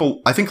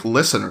think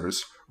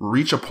listeners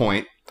reach a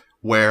point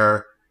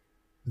where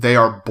they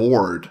are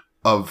bored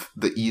of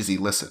the easy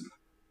listen.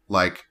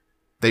 Like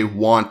they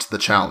want the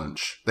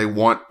challenge. They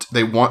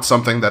want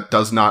something that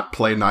does not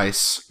play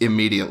nice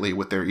immediately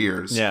with their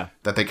ears. Yeah.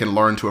 That they can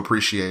learn to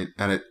appreciate,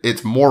 and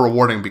it's more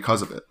rewarding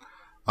because of it.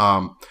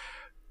 I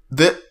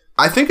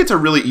think it's a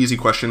really easy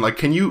question. Like,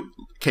 can you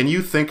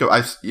think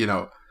of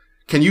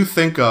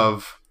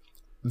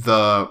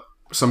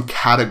some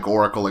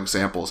categorical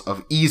examples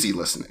of easy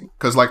listening?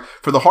 Because like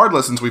for the hard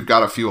listens, we've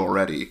got a few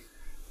already,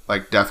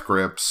 like Death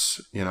Grips,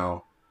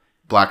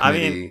 Black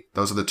Midi.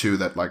 Those are the two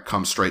that like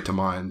come straight to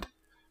mind.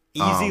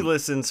 Easy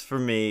listens for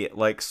me,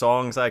 like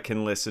songs I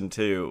can listen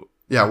to.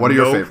 Yeah, what are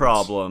your favorites? No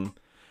problem.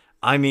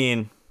 I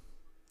mean,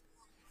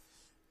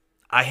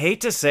 I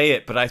hate to say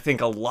it, but I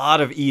think a lot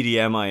of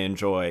EDM I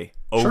enjoy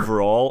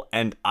overall,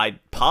 and I'd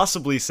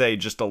possibly say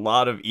just a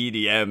lot of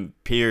EDM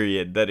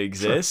period that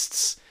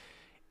exists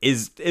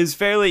is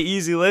fairly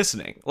easy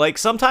listening. Like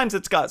sometimes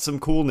it's got some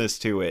coolness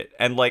to it,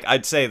 and like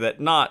I'd say that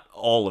not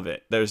all of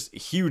it. There's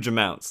huge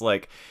amounts.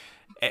 Like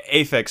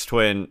Aphex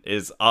Twin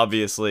is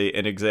obviously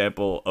an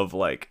example of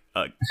like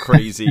a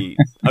crazy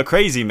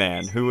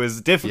man who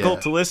is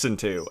difficult to listen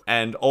to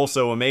and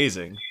also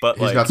amazing. But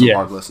he's got some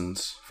hard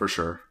listens for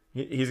sure.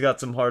 He's got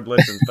some hard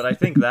listens, but I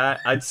think that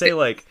I'd say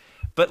like,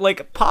 but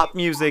like pop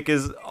music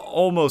is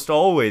almost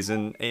always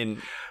an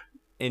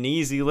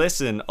easy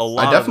listen. A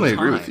lot. I definitely of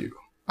the agree time. with you.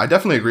 I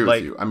definitely agree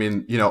with you. I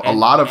mean, you know, a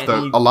lot of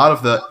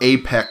the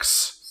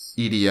apex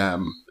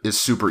EDM is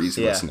super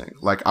easy listening.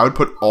 Like I would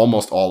put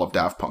almost all of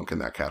Daft Punk in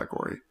that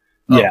category.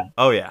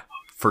 Oh yeah.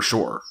 For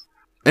sure.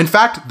 In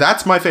fact,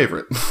 that's my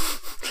favorite.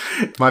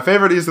 My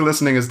favorite easy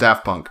listening is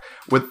Daft Punk.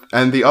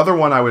 And the other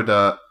one I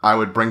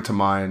would bring to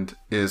mind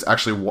is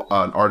actually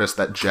an artist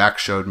that Jack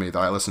showed me that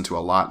I listen to a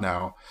lot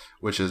now,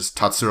 which is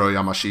Tatsuro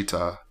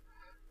Yamashita.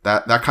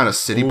 That kind of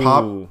city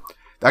pop.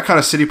 That kind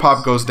of city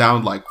pop goes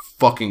down like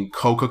fucking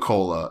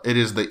Coca-Cola. It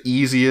is the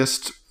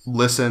easiest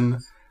listen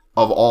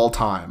of all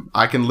time.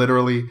 I can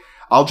literally,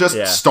 I'll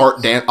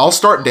start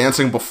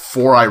dancing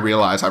before I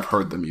realize I've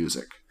heard the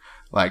music.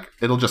 Like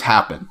it'll just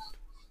happen.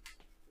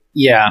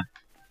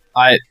 I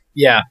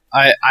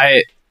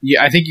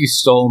think you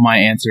stole my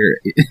answer.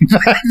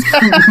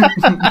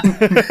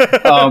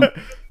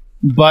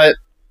 But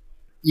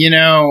you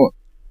know,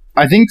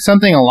 I think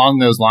something along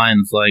those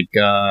lines, like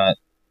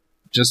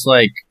just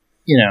like,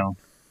 you know,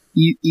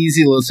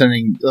 easy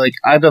listening. Like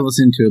I've been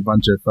listening to a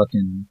bunch of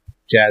fucking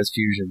jazz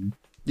fusion.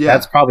 Yeah,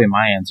 that's probably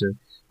my answer.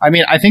 I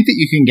mean, I think that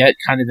you can get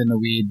kind of in the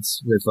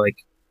weeds with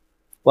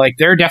like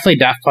there are definitely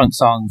Daft Punk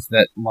songs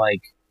that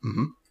like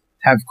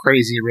have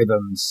crazy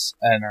rhythms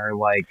and are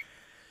like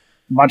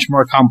much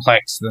more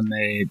complex than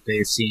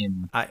they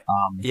seem. I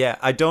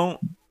don't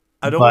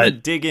want to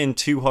dig in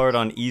too hard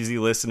on easy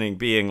listening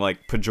being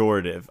like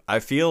pejorative. I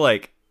feel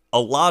like a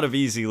lot of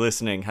easy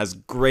listening has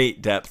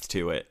great depth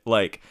to it.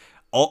 Like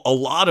a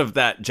lot of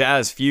that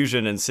jazz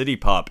fusion and city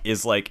pop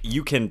is like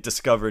you can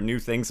discover new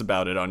things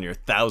about it on your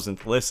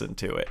 1000th listen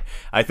to it.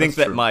 I think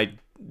that my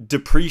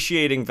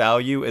depreciating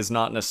value is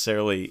not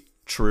necessarily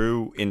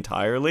true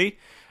entirely.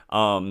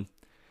 I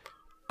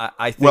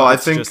think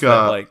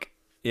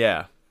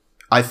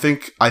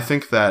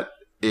that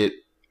it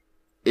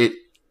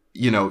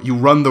you know, you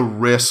run the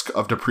risk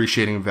of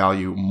depreciating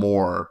value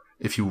more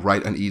if you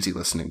write an easy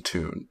listening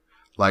tune.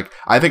 Like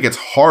I think it's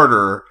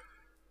harder.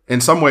 In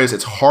some ways,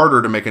 it's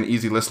harder to make an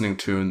easy listening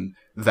tune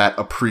that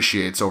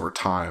appreciates over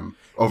time,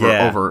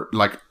 over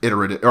like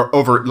iterative or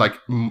over like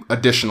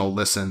additional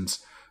listens.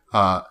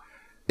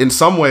 In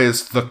some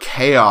ways, the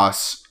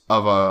chaos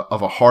of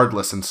a hard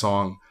listen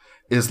song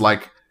is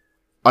like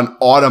an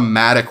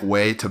automatic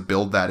way to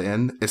build that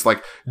in. It's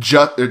like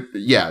just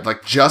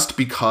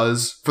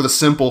because for the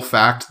simple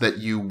fact that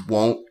you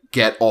won't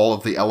get all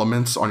of the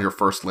elements on your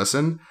first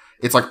listen,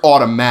 it's like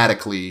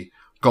automatically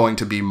going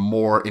to be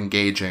more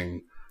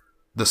engaging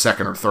the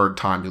second or third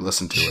time you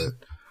listen to it.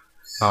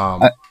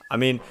 I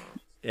mean,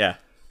 yeah.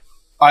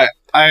 I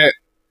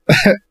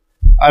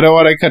don't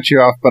want to cut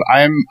you off, but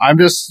I'm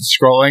just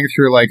scrolling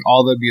through like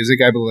all the music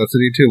I've been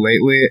listening to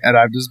lately, and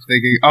I'm just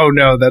thinking, oh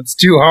no, that's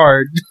too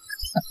hard.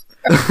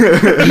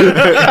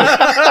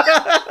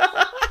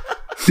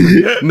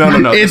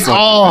 No. It's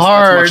all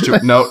hard.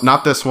 No,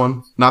 not this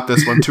one. Not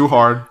this one. Too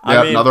hard.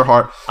 Yeah, another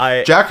hard.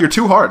 Jack, you're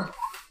too hard.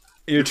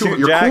 You're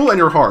Jack, cool and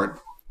you're hard.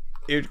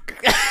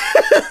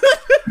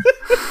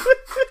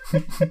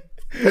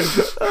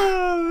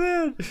 Oh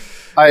man.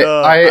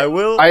 I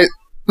will.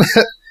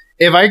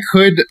 If I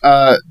could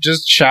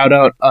just shout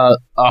out a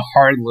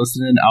hard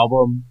listening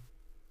album,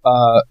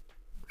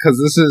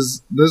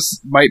 because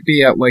this might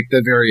be at like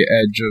the very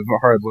edge of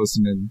hard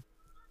listening,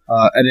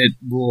 and it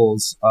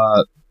rules.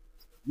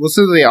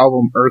 Listen to the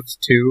album Earth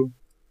 2,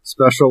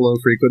 special low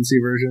frequency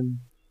version.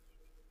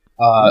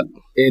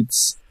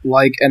 It's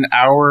like an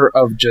hour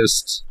of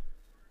just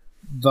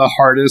the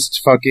hardest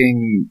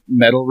fucking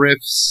metal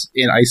riffs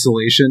in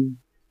isolation.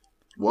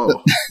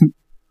 Whoa.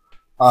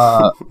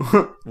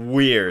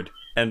 Weird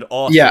and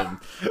awesome. Yeah.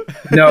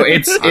 No,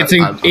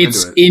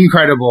 it's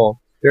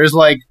incredible. There's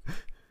like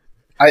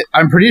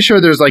I'm pretty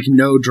sure there's like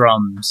no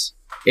drums.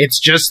 It's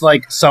just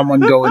like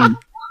someone going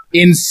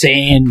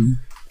insane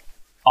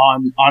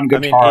on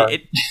guitar.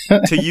 I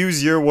mean, to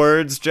use your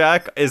words,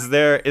 Jack, is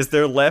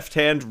their left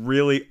hand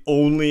really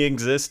only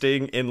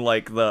existing in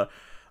like the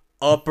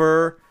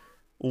upper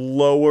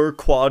lower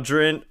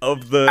quadrant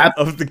of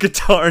the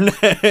guitar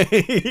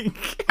neck?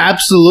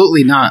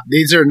 Absolutely not.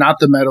 These are not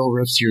the metal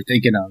riffs you're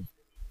thinking of.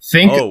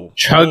 Think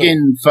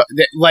chugging,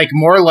 like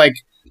more like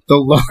the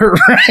lower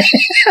right.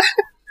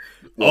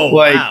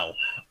 Wow.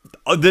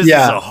 Oh, this is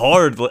a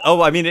hard.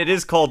 I mean, it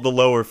is called the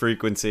lower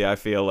frequency. I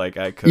feel like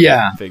I could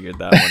have figured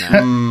that one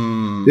out.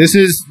 This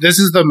is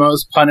the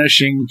most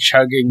punishing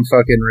chugging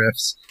fucking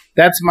riffs.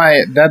 That's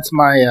my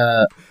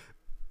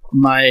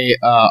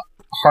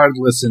hard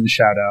listen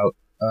shout out.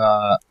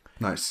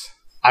 Nice.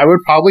 I would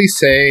probably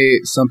say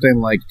something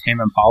like Tame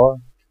Impala.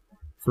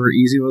 for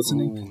easy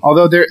listening. Ooh.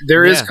 Although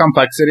there is Yeah.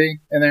 complexity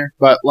in there,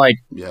 but like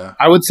Yeah.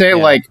 I would say Yeah.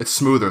 like It's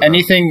smoother. though.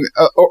 anything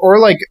or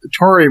like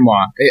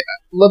Toriyama.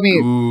 Let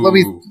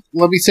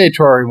me say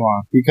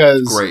Toriyama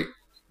because Great.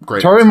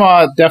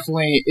 Toriyama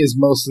definitely is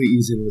mostly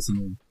easy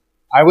listening.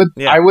 I would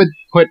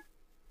put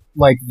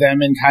like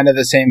them in kind of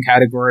the same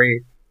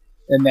category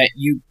in that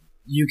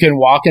you can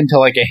walk into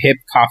like a hip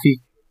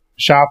coffee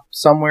shop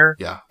somewhere,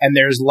 Yeah. and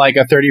there's like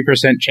a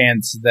 30%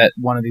 chance that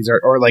one of these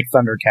or like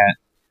Thundercat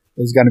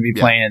is going to be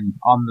playing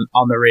on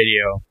the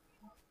radio.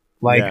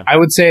 Like Yeah. I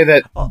would say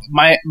that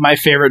my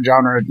favorite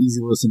genre of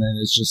easy listening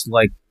is just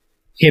like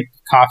hip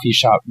coffee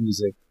shop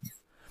music.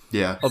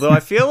 Yeah. Although I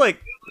feel like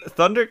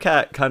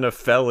Thundercat kind of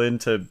fell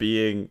into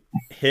being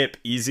hip,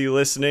 easy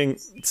listening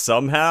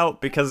somehow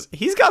because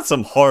he's got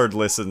some hard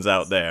listens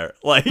out there.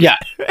 Like, Yeah.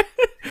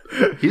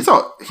 He's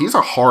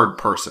a hard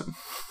person.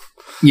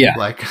 Yeah.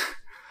 Like,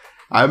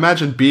 I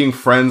imagine being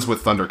friends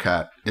with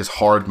Thundercat is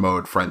hard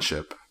mode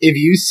friendship. If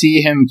you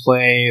see him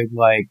play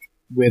like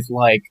with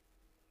like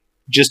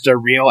just a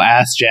real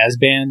ass jazz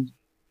band,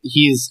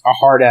 he's a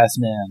hard ass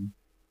man.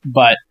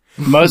 But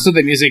most of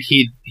the music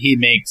he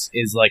makes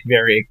is like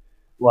very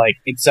like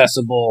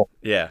accessible.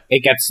 yeah,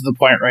 It gets to the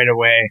point right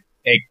away.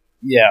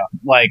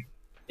 Like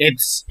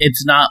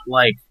it's not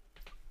like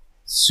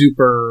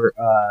super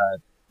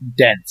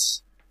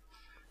dense.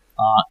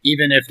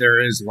 Even if there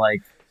is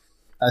like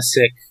a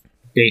sick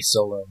bass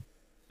solo.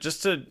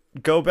 just to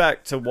go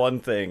back to one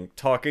thing,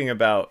 talking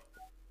about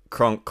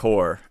crunk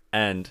core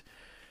and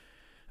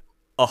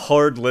a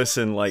hard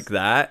listen like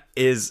that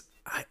is,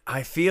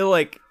 I feel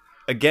like,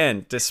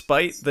 again,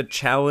 despite the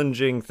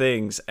challenging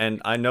things,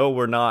 and I know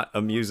we're not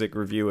a music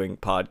reviewing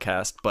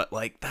podcast, but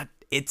like that,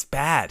 it's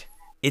bad.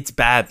 It's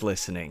bad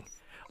listening.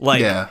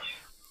 Like, Yeah.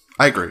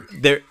 I agree.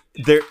 there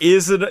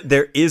is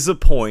a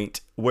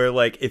point where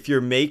like if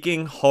you're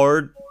making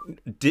hard,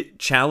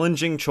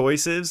 challenging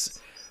choices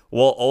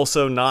while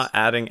also not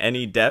adding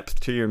any depth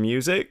to your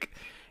music,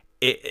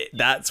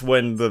 that's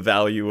when the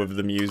value of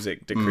the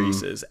music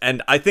decreases.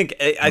 And I think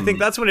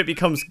that's when it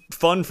becomes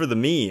fun for the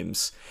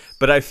memes.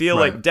 But I feel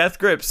like Death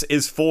Grips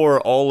is for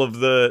all of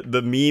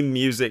the meme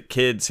music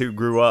kids who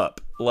grew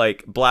up,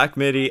 like Black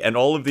Midi and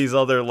all of these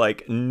other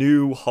like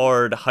new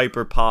hard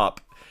hyper pop,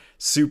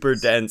 super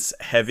dense,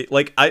 heavy.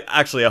 Like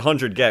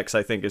 100 Gex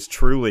I think is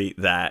truly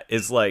that.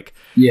 Is like,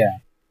 Yeah.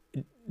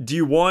 do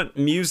you want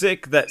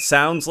music that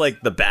sounds like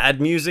the bad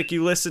music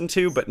you listen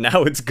to, but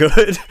now it's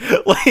good?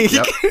 Like,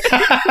 Yep.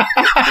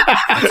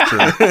 That's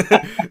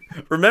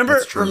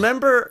true.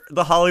 remember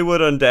the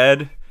Hollywood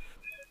Undead?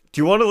 Do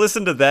you want to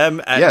listen to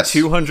them at Yes.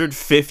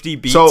 250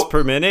 beats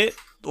per minute?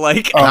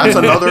 Like, That's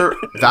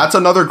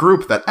another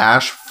group that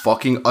Ash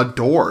fucking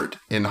adored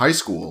in high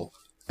school,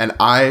 and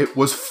I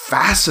was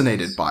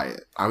fascinated by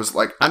it. I was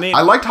like,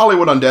 I liked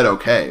Hollywood Undead,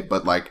 okay,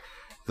 but like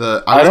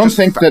I don't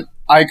think that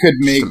I could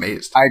make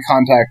amazed. eye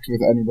contact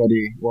with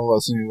anybody while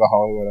listening to the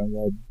Hollywood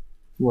Undead.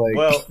 Like,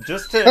 well,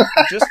 just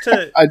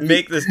to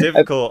make this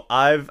difficult,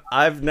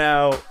 I've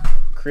now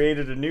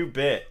created a new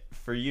bit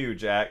for you,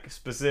 Jack,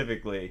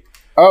 specifically.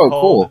 oh,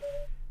 called cool.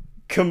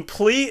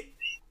 Complete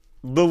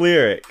the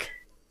lyric.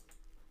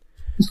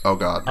 Oh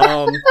god.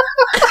 Uh-oh.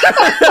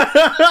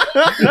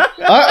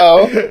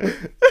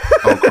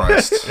 Oh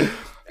Christ.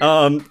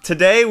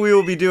 Today we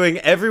will be doing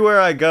Everywhere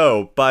I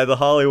Go by the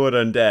Hollywood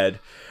Undead.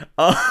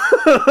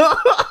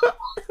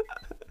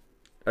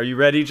 Are you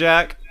ready,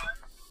 Jack?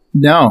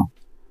 No.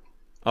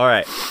 All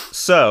right.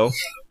 So,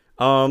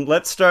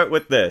 let's start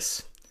with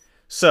this.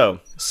 So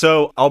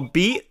I'll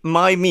beat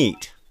my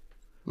meat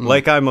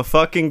like I'm a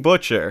fucking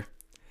butcher,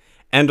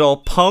 and I'll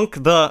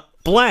punk the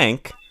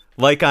blank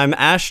like I'm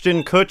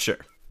Ashton Kutcher.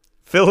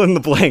 Fill in the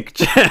blank,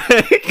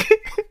 Jack.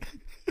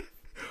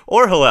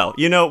 Or Hillel.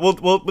 You know,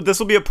 this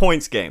will be a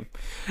points game.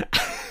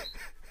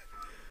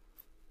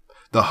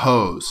 The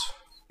hose.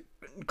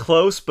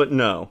 Close, but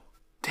no.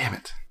 Damn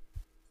it.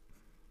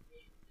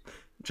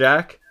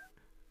 Jack?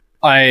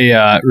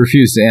 I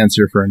refuse to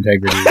answer for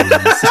integrity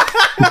reasons.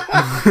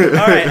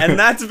 All right, and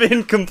that's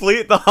been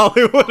Complete the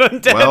Hollywood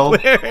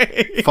Undead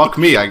lyric. Fuck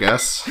me, I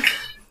guess.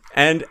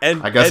 And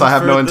I guess I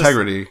have no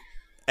integrity.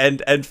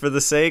 And for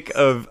the sake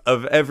of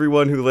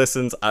everyone who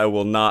listens, I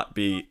will not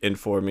be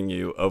informing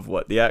you of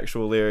what the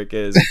actual lyric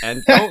is.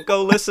 And don't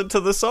go listen to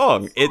the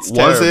song. It's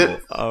terrible.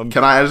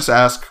 Can I just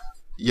ask,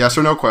 yes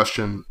or no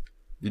question?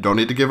 You don't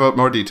need to give out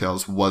more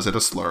details. Was it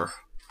a slur?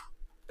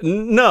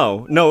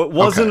 No, it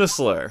wasn't Okay. a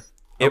slur.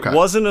 It Okay.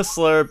 wasn't a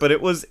slur, but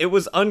it was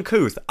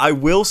uncouth. I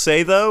will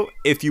say though,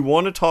 if you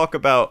want to talk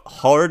about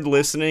hard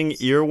listening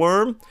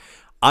earworm,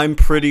 I'm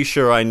pretty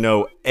sure I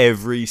know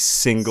every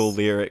single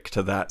lyric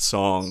to that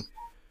song.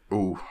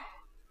 Ooh.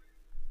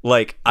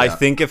 Like, I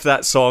think if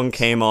that song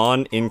came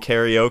on in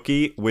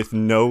karaoke with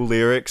no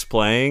lyrics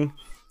playing,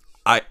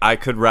 I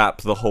could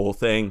rap the whole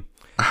thing.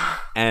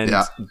 And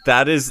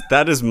that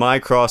is my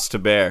cross to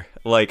bear.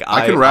 Like,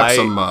 I can rap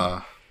some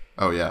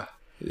oh yeah.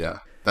 Yeah.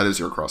 That is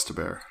your cross to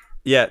bear.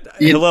 Yeah,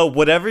 hello,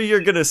 whatever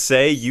you're gonna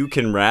say you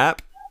can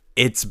rap,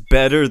 it's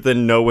better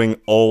than knowing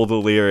all the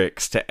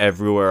lyrics to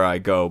Everywhere I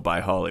Go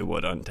by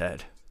Hollywood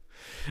Undead.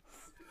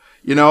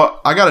 You know,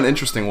 I got an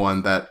interesting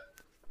one that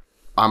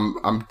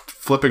I'm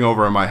flipping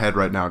over in my head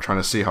right now, trying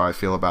to see how I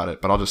feel about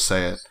it. But I'll just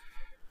say it: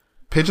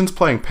 Pigeons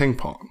playing ping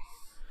pong.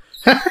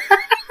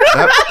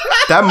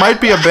 that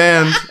might be a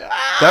band.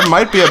 That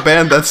might be a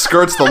band that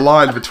skirts the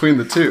line between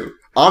the two.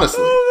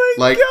 Honestly,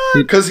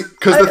 because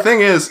the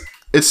thing is,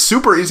 it's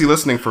super easy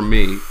listening for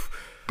me,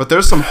 but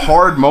there's some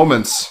hard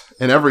moments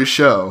in every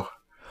show.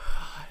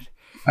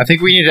 I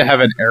think we need to have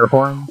an air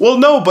horn. Well,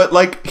 no, but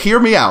like, hear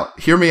me out,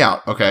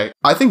 okay?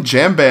 I think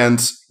jam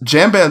bands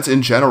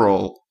in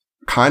general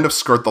kind of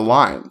skirt the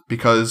line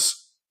because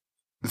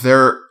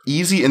they're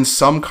easy in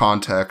some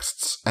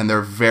contexts and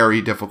they're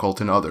very difficult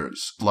in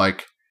others.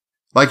 Like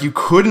you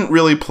couldn't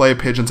really play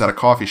Pigeons at a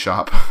coffee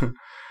shop,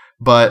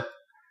 but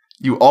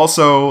you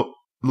also,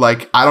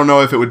 like, I don't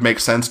know if it would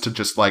make sense to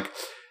just like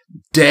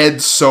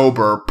dead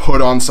sober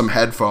put on some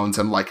headphones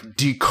and like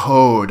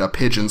decode a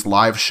Pigeons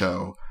live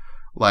show.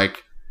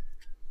 Like,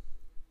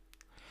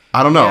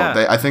 I don't know.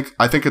 Yeah.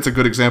 I think it's a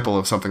good example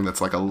of something that's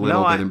like a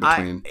little bit in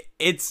between.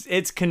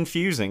 It's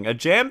confusing. A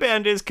jam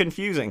band is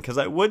confusing because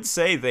I would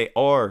say they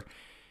are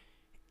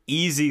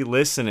easy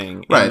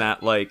listening in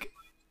that, like,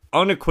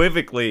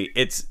 unequivocally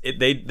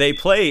they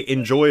play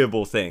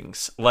enjoyable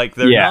things. Like,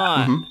 they're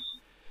not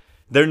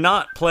they're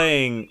not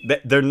playing,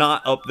 they're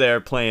not up there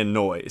playing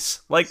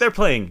noise. Like, they're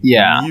playing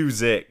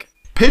music.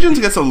 Pigeons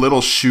gets a little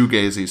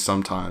shoegazy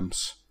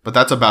sometimes, but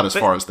that's about as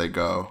far as they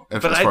go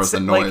as far as the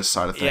noise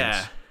side of things.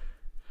 Yeah.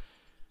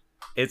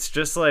 It's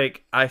just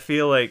like, I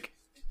feel like,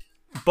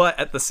 but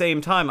at the same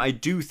time, I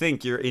do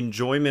think your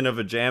enjoyment of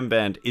a jam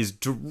band is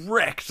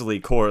directly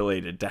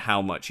correlated to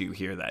how much you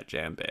hear that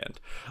jam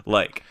band.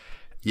 Like,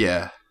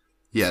 yeah,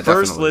 first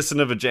definitely. listen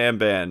of a jam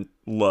band,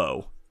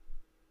 low.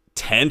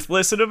 10th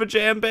listen of a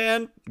jam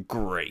band,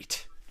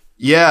 great.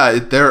 Yeah,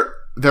 they're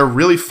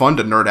really fun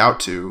to nerd out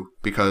to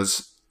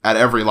because at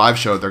every live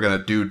show they're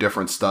gonna do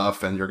different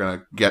stuff, and you're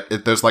gonna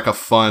get there's like a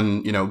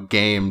fun, you know,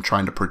 game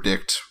trying to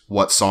predict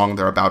what song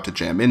they're about to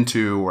jam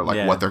into, or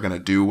like what they're gonna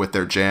do with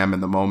their jam in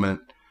the moment.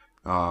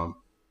 But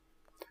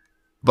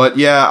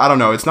yeah, I don't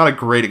know. It's not a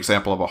great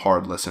example of a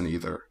hard listen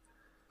either.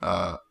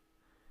 No,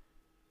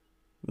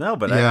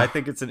 but I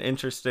think it's an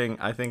interesting.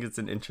 I think it's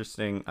an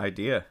interesting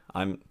idea.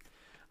 I'm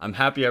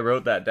happy I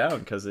wrote that down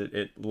because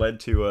it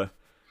led to a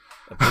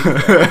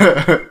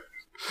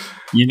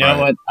You know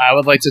what I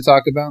would like to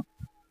talk about?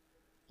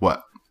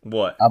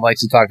 What? I'd like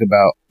to talk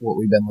about what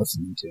we've been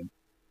listening to.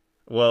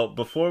 Well,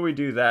 before we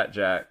do that,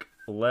 Jack,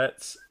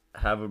 let's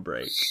have a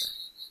break.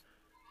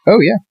 Oh,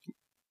 yeah.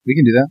 We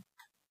can do that.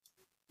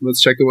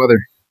 Let's check the weather.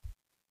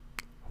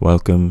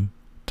 Welcome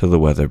to the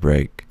Weather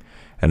Break,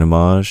 an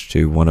homage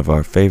to one of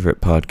our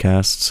favorite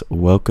podcasts,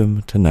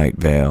 Welcome to Night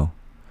Vale.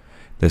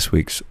 This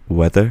week's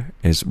weather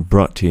is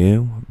brought to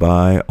you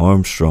by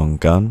Armstrong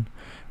Gun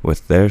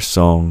with their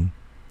song,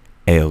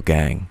 Ale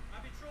Gang.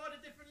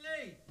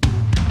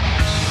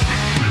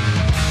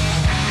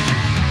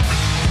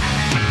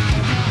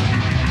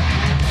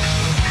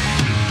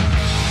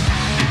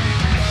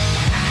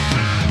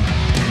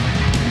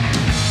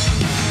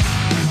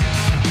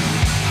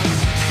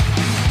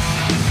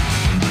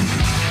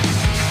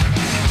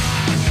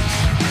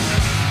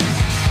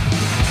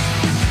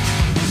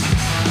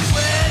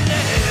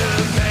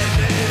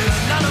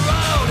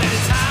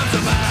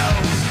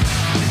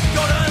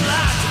 Golden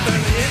lights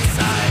burn the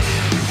inside.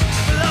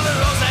 Love and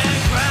rose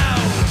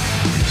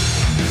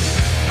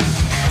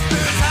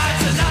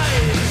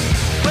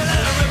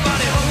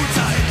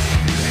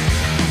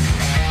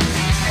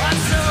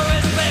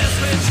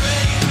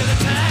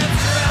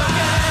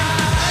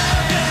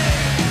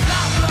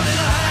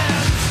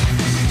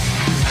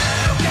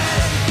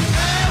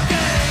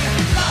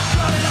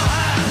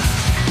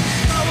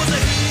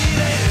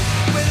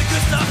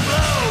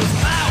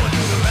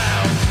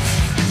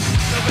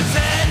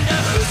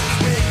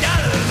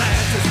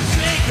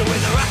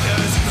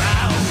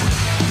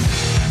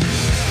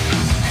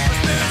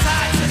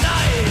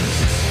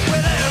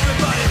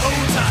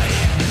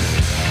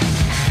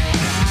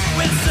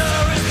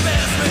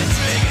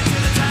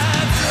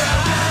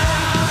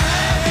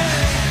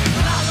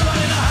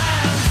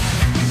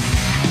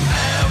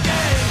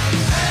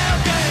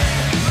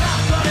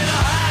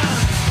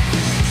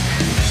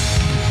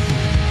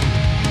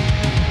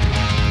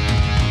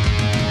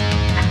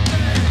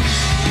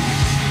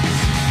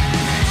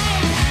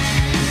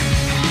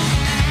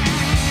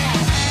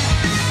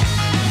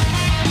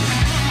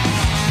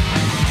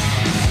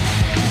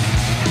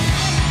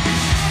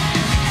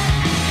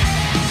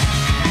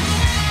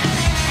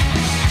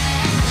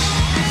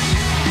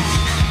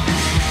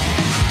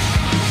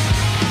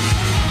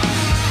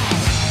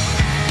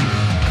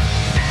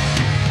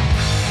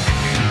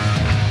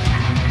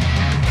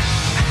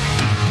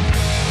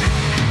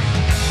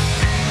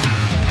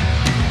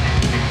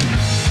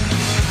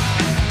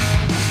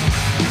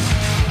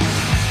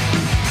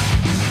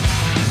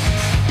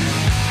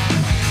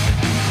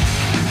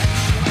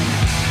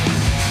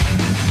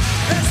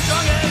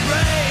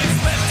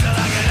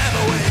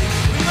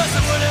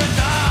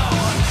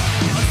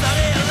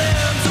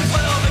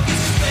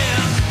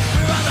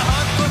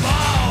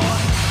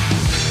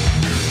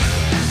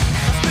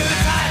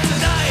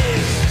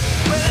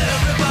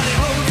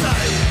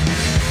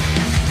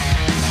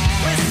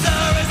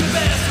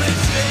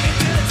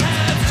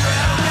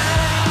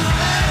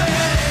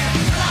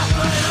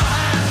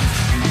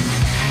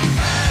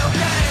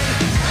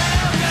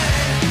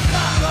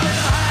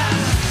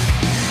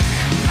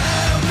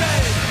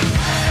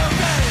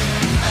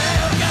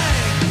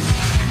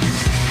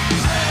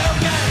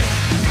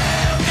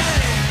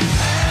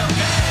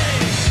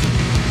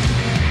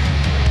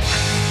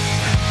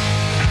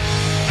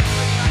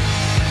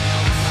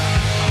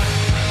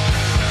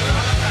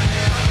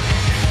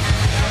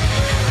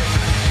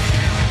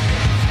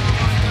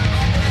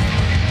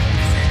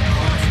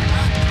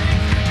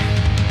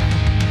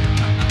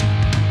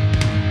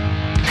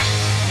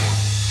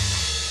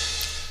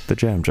The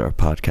Jam Jar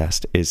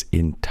podcast is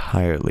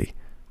entirely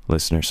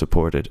listener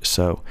supported.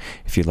 So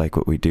if you like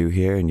what we do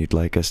here and you'd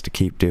like us to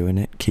keep doing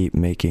it, keep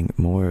making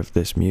more of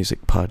this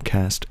music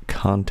podcast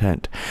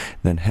content,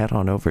 then head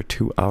on over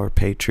to our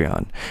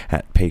Patreon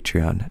at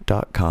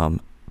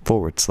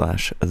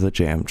patreon.com/The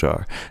Jam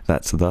Jar.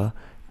 That's The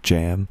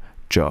Jam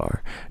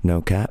Jar.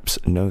 No caps,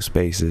 no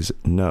spaces,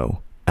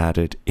 no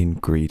added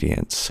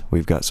ingredients.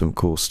 We've got some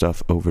cool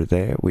stuff over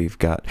there. We've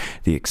got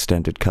the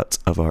extended cuts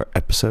of our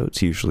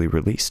episodes, usually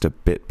released a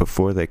bit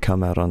before they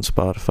come out on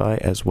Spotify,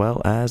 as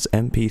well as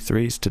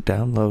MP3s to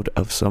download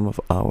of some of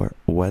our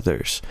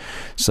weathers.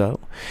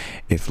 So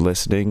if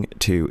listening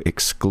to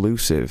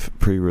exclusive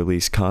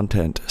pre-release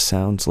content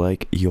sounds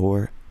like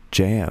your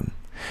jam,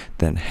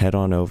 then head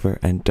on over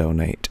and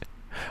donate.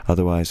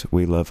 Otherwise,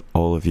 we love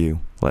all of you.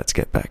 Let's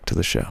get back to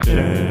the show.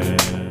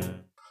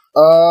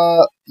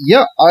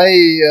 Yeah,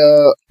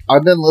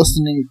 I've been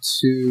listening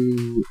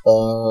to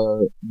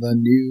the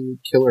new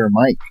Killer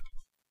Mike,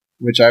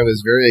 which I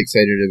was very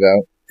excited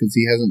about because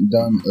he hasn't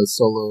done a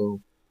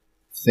solo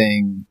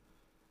thing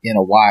in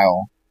a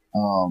while.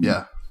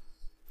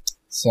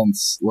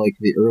 Since like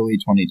the early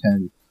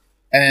 2010s,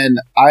 and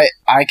I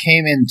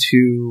came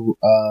into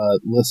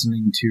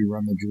listening to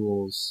Run the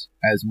Jewels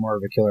as more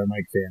of a Killer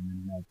Mike fan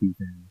than an LP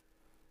fan.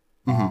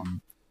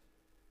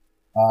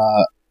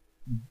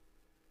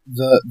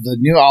 The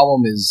new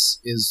album is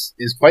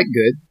quite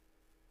good.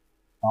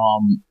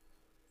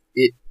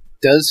 It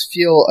does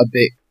feel a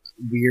bit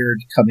weird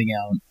coming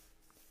out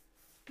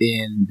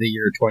in the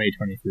year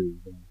 2023.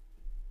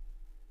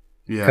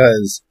 Yeah,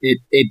 because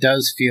it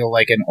does feel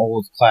like an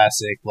old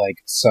classic,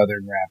 like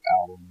Southern rap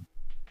album.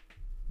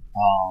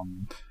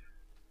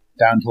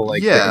 Down to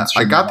like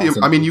I got the.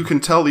 I mean, you can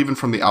tell even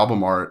from the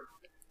album art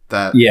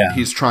that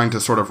he's trying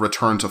to sort of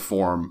return to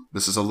form.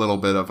 This is a little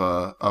bit of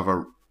a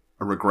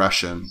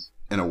regression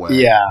in a way.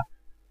 Yeah.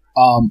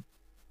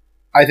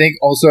 I think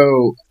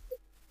also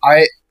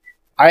I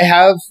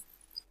have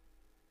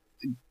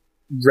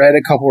read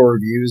a couple of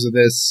reviews of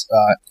this,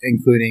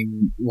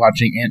 including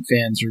watching Ant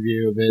Fan's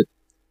review of it.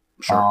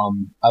 Sure.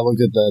 I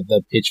looked at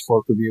the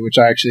Pitchfork review, which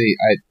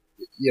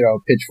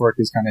Pitchfork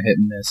is kind of hit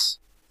and miss,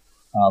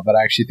 but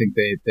I actually think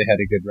they had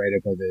a good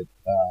write-up of it.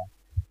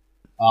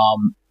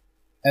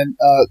 And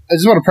I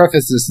just want to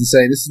preface this and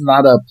say this is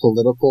not a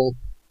political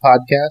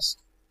podcast,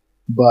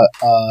 but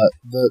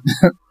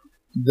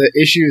the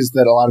issues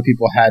that a lot of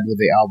people had with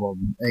the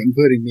album,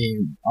 including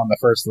me on the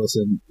first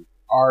listen,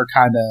 are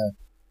kind of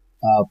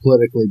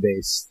politically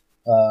based.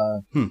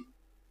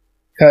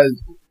 Because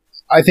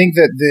I think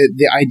that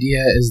the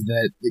idea is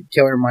that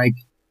Killer Mike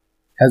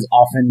has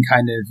often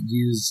kind of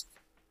used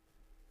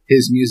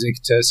his music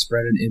to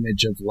spread an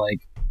image of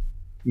like,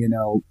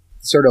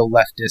 sort of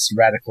leftist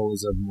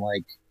radicalism,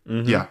 like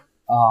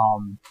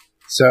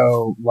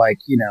so like,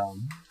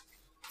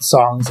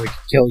 songs like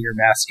Kill Your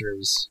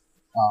Masters,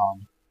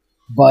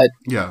 but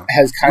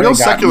has kind of real gotten,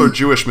 secular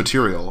Jewish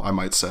material, I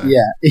might say.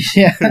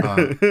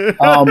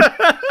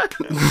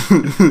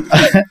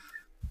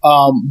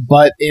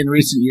 But in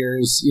recent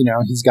years,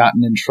 he's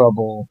gotten in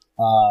trouble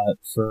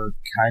for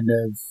kind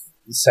of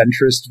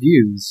centrist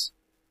views,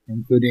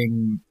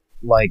 including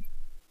like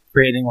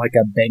creating like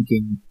a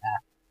banking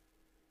app,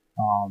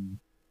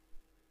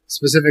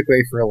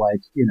 specifically for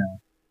like,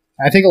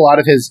 I think a lot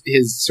of his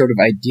sort of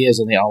ideas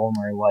on the album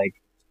are like,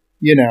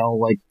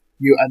 like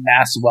you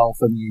amass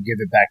wealth and you give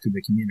it back to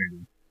the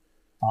community.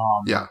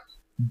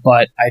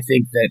 But I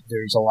think that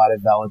there's a lot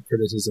of valid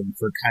criticism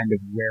for kind of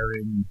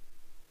wearing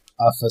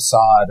a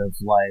facade of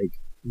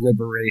like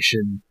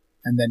liberation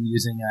and then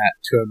using that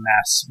to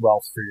amass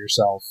wealth for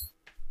yourself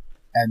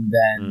and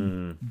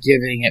then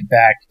giving it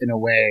back in a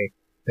way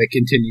that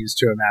continues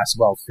to amass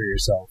wealth for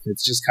yourself.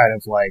 It's just kind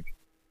of like,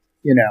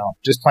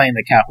 just playing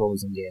the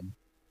capitalism game.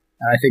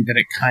 And I think that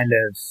it kind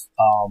of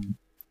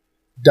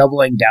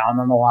doubling down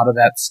on a lot of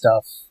that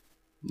stuff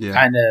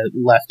kind of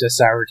left a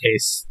sour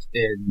taste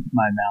in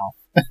my mouth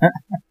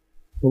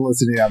for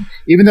listening to them.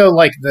 Even though,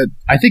 like,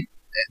 I think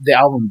the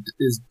album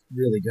is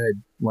really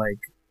good. Like,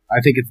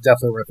 I think it's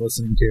definitely worth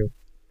listening to.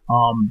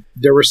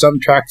 There were some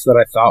tracks that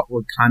I thought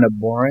were kind of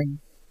boring,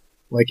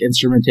 like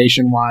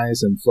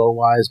instrumentation-wise and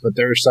flow-wise, but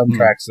there are some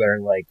tracks that are,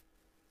 like,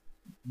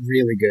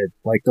 really good.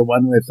 Like, the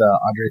one with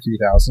Andre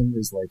 3000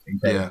 is, like,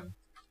 incredible.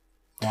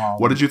 Yeah.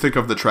 What did you think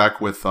of the track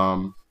with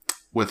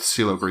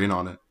CeeLo Green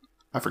on it?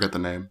 I forget the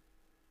name.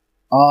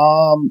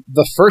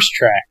 The first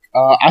track,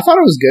 I thought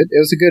it was good. It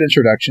was a good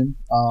introduction.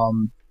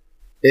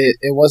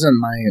 It wasn't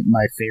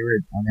my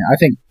favorite. I mean, I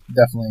think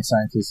definitely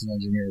Scientists and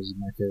Engineers is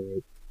my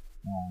favorite.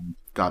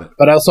 Got it.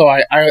 But also,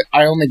 I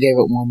only gave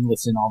it one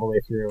listen all the way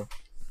through.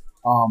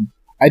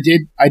 I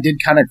did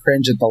kind of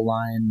cringe at the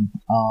line.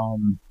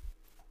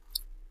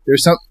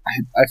 There's some,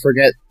 I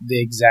forget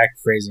the exact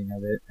phrasing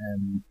of it,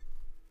 and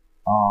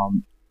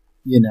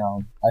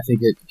I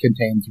think it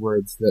contains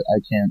words that I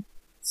can't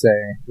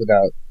say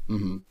without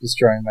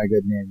destroying my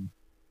good name.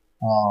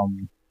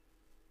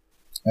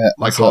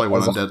 Like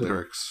Hollywood Undead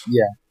lyrics.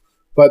 Yeah.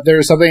 But there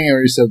was something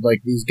where he said,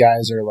 like, these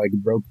guys are, like,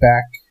 broke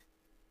back.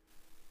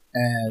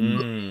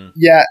 And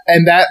yeah,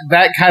 and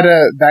that kind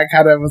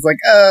of was like,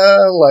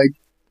 are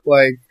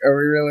we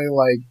really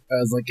like? I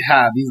was like,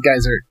 these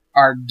guys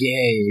are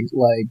gay,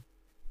 like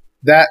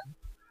that.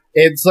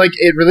 It's like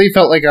it really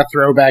felt like a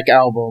throwback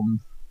album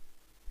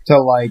to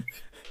like,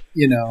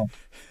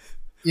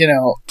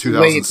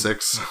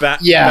 2006.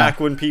 Back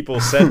when people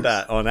said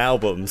that on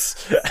albums.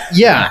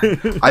 Yeah,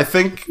 I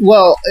think.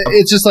 Well,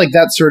 it's just like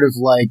that sort of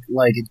like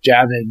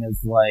jabbing is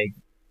like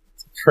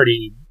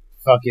pretty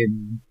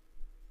fucking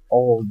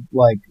old,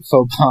 like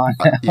faux pas.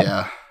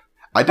 Yeah,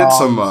 I did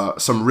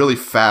some really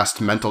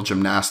fast mental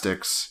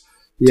gymnastics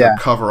to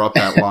cover up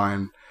that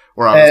line,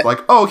 where I was like,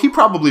 "Oh, he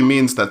probably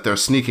means that they're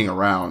sneaking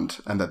around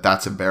and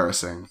that's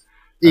embarrassing."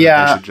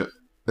 Yeah,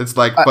 it's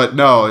like, but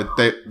no,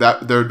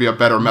 there would be a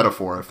better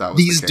metaphor if that was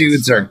these the case.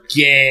 dudes are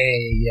gay.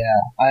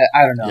 Yeah,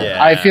 I don't know.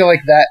 Yeah. I feel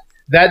like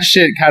that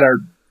shit kind of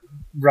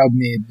rubbed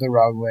me the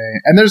wrong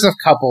way. And there's a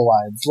couple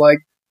lines like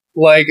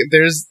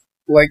there's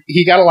like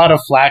he got a lot of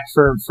flack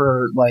for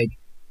like.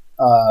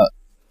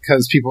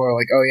 Because people are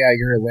like, "Oh yeah,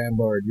 you're a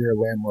landlord,"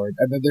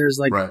 and then there's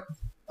like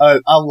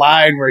a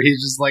line where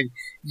he's just like,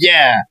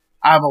 "Yeah,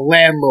 I'm a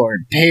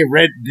landlord, pay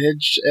rent,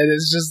 bitch," and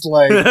it's just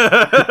like,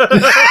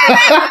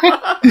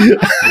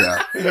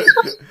 yeah,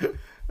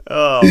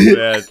 oh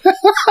man,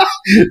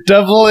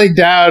 doubling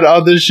down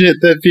on the shit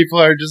that people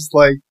are just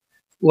like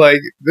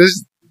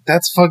this.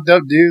 That's fucked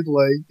up, dude.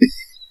 Like,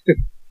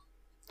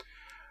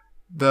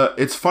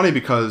 it's funny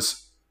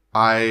because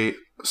I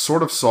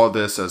sort of saw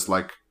this as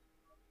like.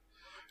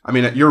 I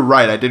mean, you're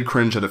right. I did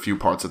cringe at a few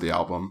parts of the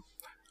album.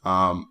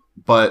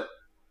 But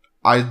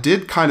I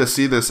did kind of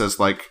see this as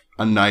like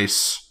a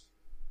nice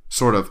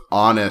sort of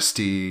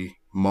honesty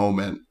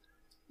moment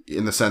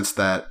in the sense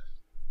that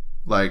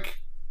like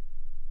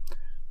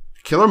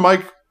Killer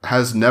Mike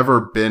has never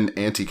been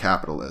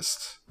anti-capitalist.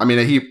 I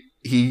mean,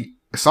 he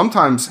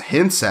sometimes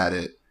hints at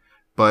it,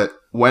 but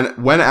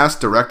when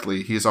asked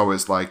directly, he's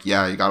always like,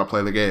 yeah, you got to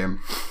play the game.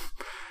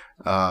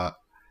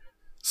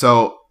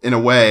 So in a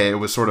way, it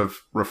was sort of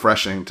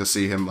refreshing to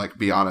see him like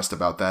be honest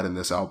about that in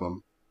this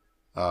album.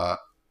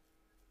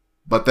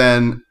 But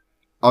then,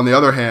 on the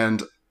other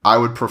hand, I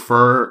would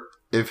prefer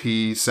if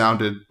he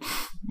sounded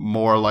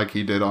more like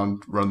he did on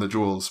Run the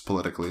Jewels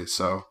politically.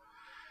 So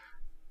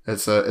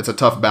it's a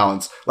tough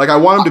balance. Like I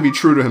want him to be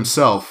true to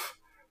himself,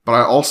 but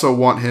I also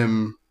want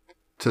him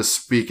to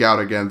speak out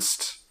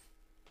against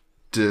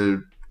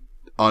the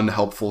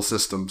unhelpful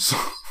systems.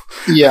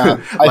 Yeah,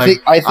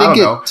 like, I think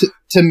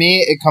to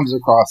me it comes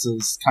across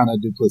as kind of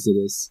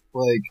duplicitous,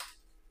 like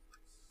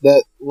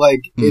that.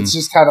 Like it's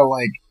just kind of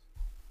like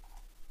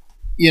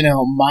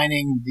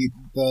mining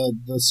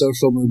the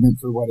social movement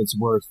for what it's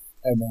worth,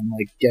 and then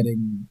like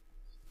getting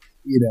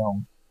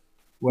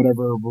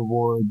whatever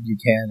reward you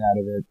can out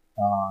of it,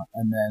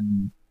 and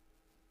then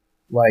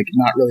like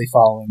not really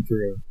following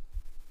through.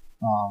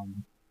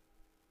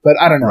 But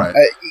I don't know. Right.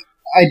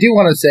 I do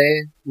want to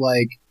say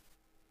like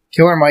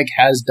Killer Mike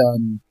has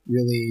done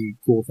really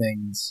cool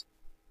things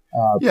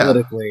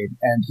politically,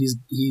 and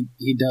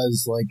he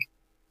does like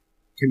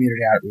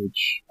community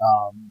outreach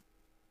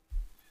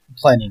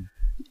plenty.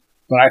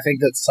 But I think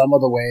that some of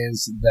the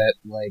ways that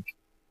like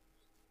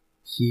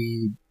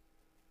he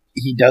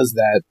does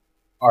that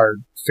are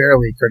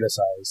fairly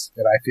criticized.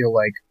 And I feel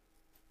like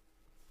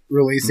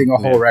releasing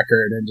a whole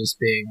record and just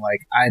being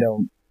like, I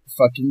don't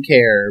fucking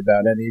care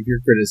about any of your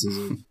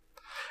criticism.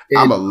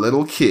 I'm a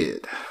little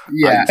kid.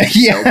 Yeah, I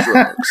sell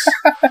drugs.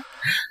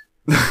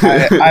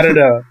 I don't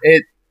know.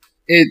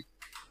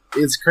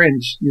 It's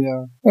cringe,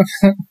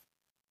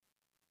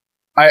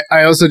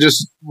 I also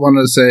just want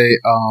to say,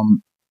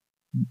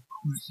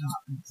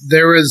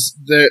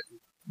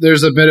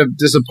 there's a bit of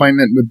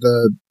disappointment with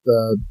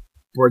the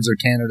Boards of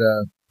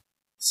Canada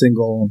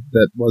single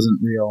that wasn't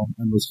real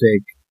and was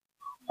fake.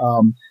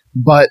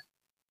 But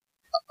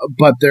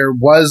there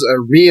was a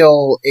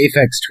real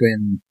Aphex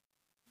Twin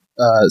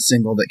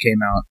single that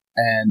came out,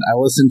 and I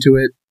listened to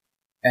it,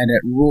 and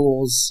it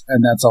rules,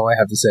 and that's all I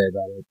have to say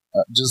about it.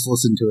 Just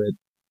listen to it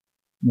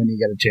when you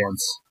get a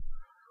chance.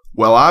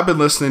 Well, I've been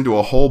listening to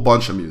a whole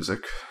bunch of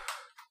music.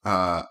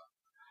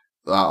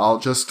 I'll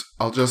just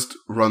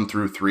run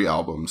through 3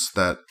 albums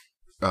that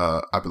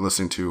I've been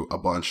listening to a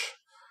bunch.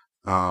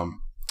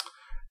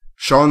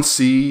 Sean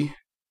C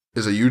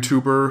is a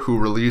YouTuber who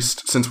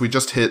released, since we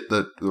just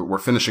we're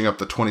finishing up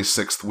the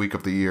 26th week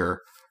of the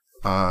year,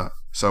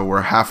 so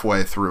we're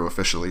halfway through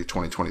officially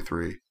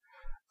 2023.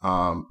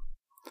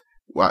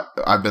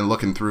 I've been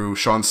looking through.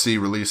 Sean C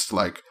released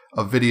like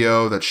a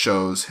video that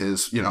shows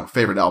his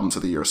favorite albums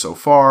of the year so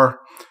far.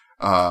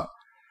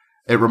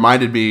 It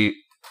reminded me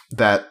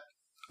that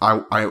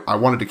I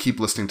wanted to keep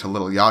listening to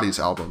Lil Yachty's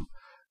album.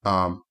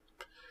 I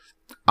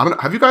don't know,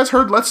 have you guys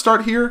heard "Let's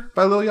Start Here"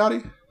 by Lil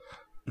Yachty?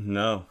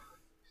 No.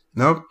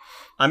 No?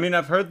 I mean,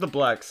 I've heard the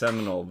Black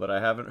Seminole, but I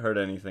haven't heard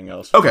anything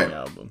else from the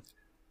album.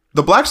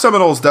 The Black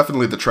Seminole is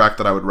definitely the track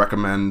that I would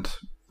recommend.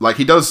 Like,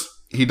 he does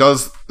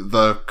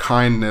the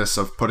kindness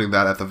of putting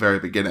that at the very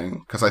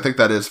beginning, because I think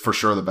that is for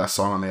sure the best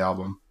song on the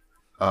album.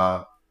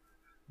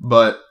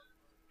 But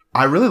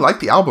I really like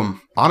the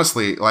album.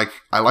 Honestly, like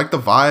I like the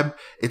vibe.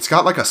 It's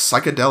got like a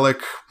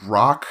psychedelic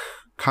rock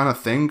kind of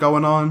thing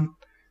going on.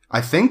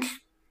 I think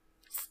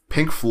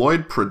Pink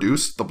Floyd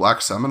produced the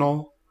Black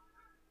Seminole.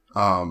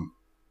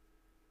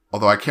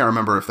 Although I can't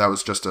remember if that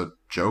was just a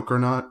joke or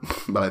not,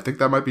 but I think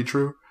that might be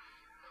true.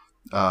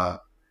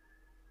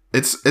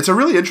 It's a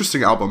really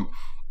interesting album.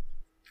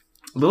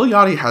 Lil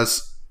Yachty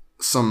has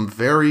some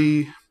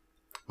very,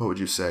 what would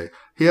you say?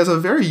 He has a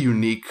very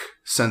unique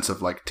sense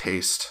of like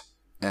taste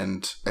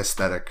and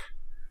aesthetic.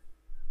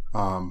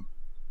 And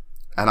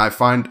I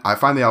find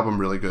the album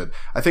really good.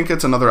 I think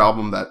it's another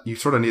album that you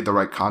sort of need the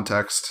right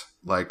context.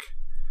 Like,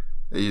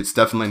 it's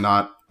definitely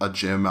not a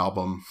gym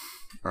album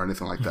or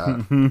anything like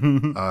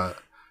that.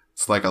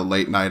 It's like a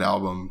late night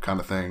album kind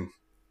of thing.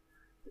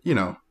 You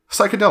know,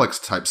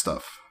 psychedelics type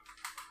stuff.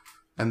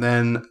 And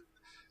then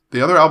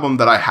the other album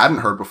that I hadn't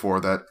heard before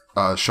that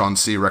Sean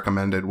C.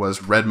 recommended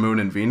was Red Moon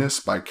and Venus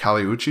by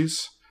Kali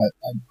Uchis.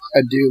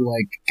 I do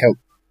like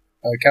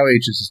Kali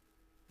Uchis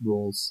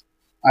rules.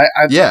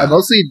 I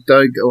mostly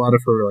dug a lot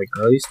of her like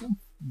early stuff,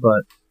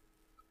 but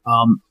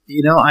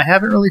I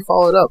haven't really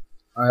followed up.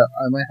 I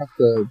might have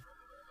to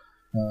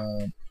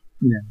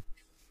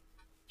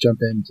jump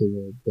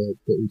into the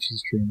Uchis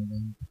stream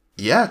again.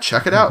 Yeah,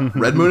 check it out.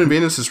 Red Moon and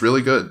Venus is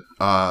really good.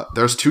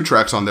 There's 2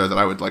 tracks on there that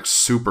I would like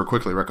super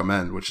quickly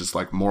recommend, which is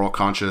like Moral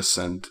Conscious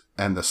and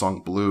the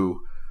song Blue.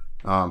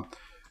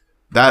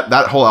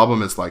 That whole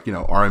album is like,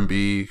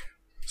 R&B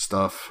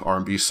stuff,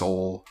 R&B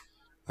soul.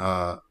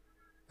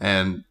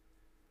 And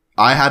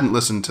I hadn't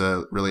listened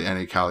to really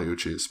any Kali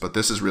Uchis, but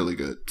this is really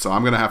good. So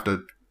I'm going to have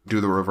to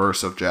do the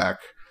reverse of Jack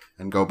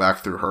and go back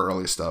through her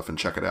early stuff and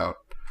check it out.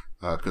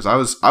 Because I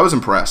was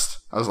impressed.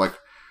 I was like,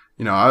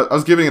 I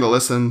was giving it a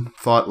listen,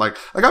 thought like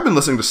I've been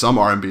listening to some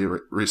R&B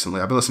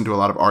recently. I've been listening to a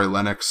lot of Ari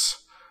Lennox,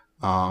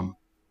 and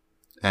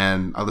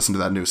I listened to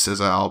that new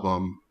SZA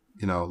album.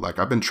 Like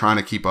I've been trying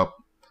to keep up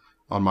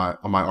on my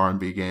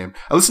R&B game.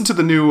 I listened to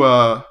the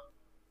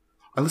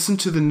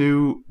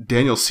new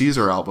Daniel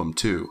Caesar album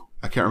too.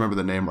 I can't remember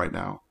the name right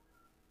now,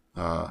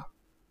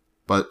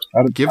 but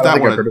give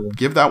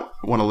that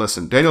one a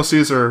listen. Daniel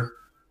Caesar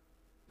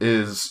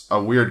is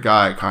a weird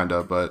guy, kind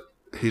of, but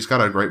he's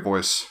got a great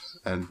voice.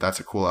 And that's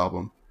a cool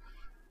album.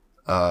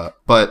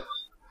 But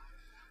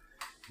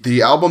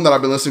the album that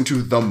I've been listening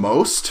to the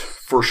most,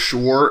 for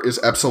sure,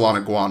 is Epsilon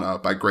Iguana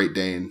by Great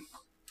Dane.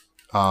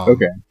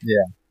 Okay,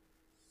 yeah.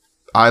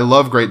 I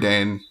love Great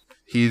Dane.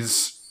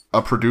 He's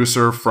a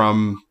producer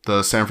from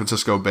the San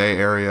Francisco Bay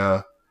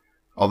Area,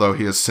 although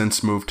he has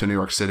since moved to New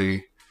York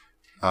City.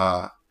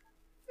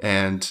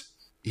 And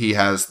he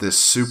has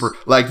this super...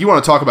 Like, you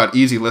want to talk about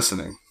easy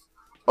listening.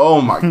 Oh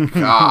my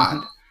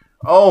God.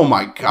 Oh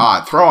my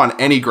God, throw on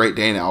any Great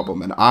Dane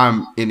album and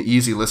I'm in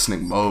easy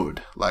listening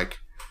mode. Like,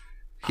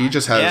 he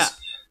just has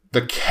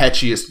the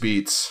catchiest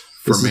beats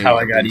for me. This is how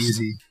I got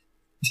easy.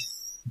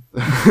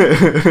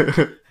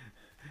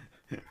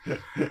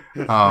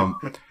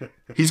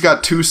 He's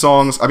got 2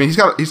 songs. I mean, he's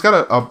got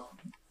a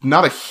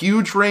not a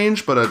huge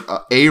range,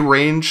 but a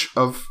range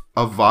of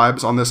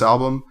vibes on this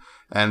album.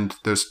 And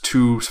there's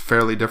 2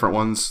 fairly different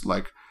ones.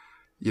 Like,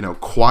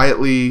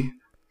 Quietly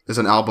is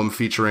an album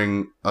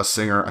featuring a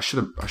singer. I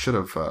should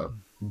have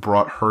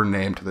brought her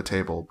name to the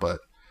table, but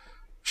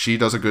she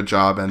does a good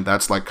job, and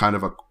that's like kind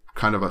of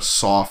a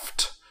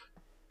soft,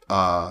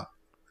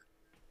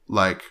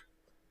 like,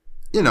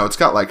 it's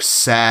got like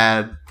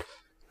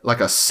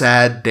a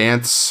sad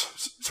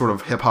dance sort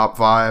of hip hop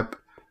vibe,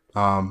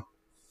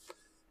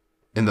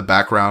 in the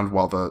background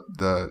while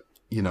the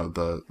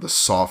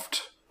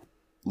soft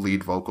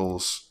lead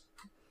vocals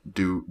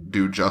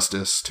do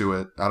justice to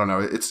it. I don't know.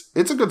 It's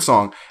a good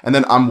song. And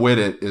then I'm With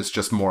It is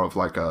just more of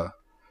like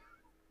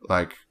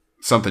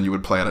something you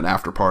would play at an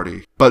after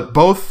party. But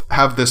both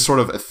have this sort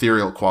of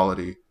ethereal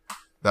quality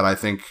that I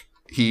think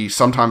he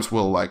sometimes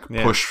will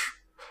push.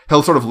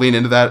 He'll sort of lean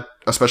into that,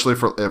 especially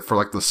for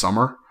like the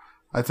summer.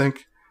 I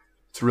think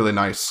it's really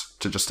nice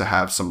to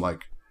have some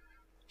like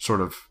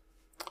sort of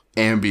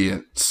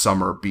ambient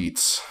summer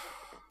beats.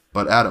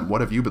 But Adam,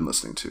 what have you been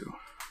listening to?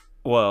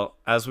 Well,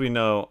 as we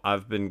know,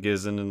 I've been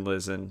gizzing and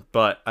lizzing,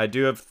 but I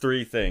do have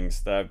 3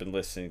 things that I've been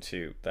listening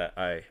to that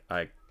I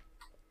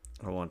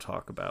want to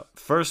talk about.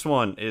 First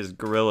one is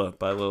Gorilla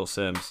by Lil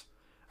Sims.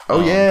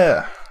 Oh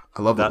yeah,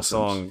 I love that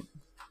song.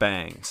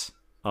 Bangs.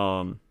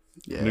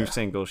 New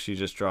single she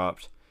just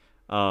dropped.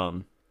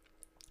 I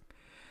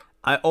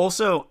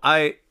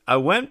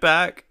went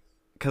back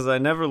because I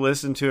never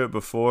listened to it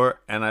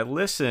before, and I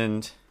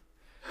listened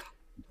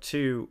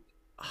to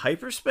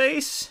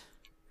Hyperspace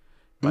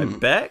by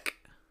Beck.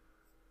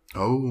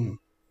 Oh.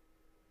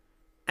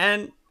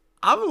 And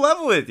I'm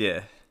level with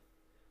you.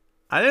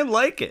 I didn't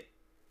like it.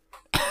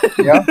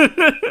 Yeah.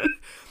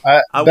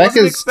 I Beck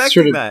wasn't is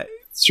expecting that.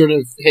 Sort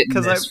of hit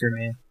and miss for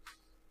me.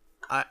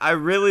 I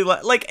really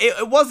like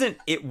it wasn't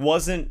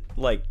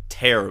like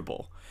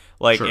terrible.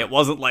 Like, sure. It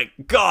wasn't like,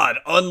 God,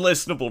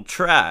 unlistenable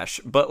trash.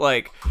 But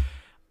like,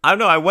 I don't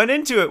know, I went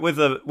into it with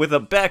a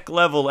Beck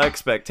level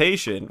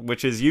expectation,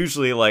 which is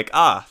usually like,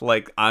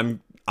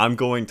 I'm I'm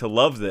going to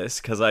love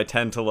this because I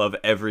tend to love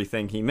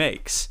everything he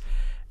makes.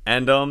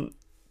 And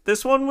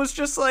this one was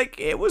just like,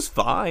 it was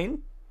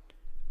fine.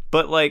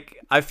 But like,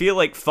 I feel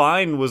like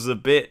fine was a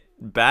bit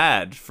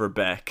bad for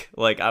Beck.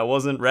 Like, I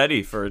wasn't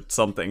ready for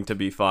something to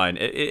be fine.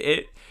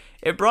 It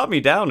brought me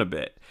down a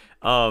bit.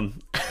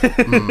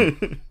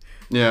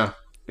 Yeah,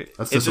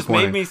 that's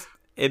disappointing.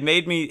 It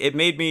made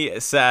me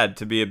sad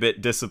to be a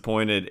bit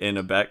disappointed in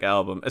a Beck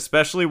album,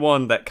 especially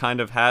one that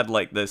kind of had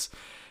like this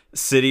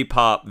city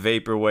pop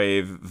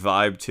vaporwave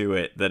vibe to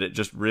it that it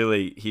just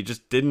really he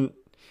didn't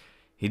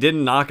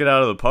knock it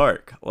out of the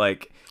park.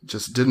 Like,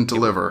 just didn't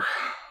deliver.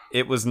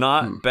 It was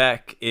not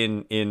Beck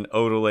in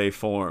Odelay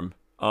form.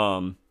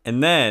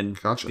 And then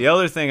Gotcha. The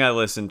other thing I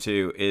listened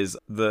to is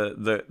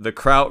the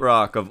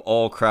krautrock of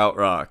all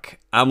krautrock,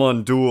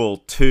 Amon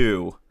Düül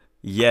 2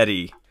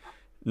 Yeti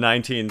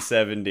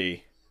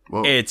 1970.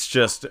 Whoa. It's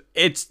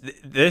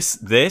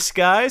this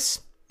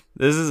guys.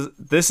 This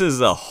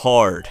is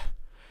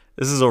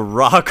a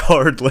rock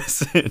hard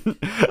listen.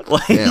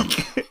 Like,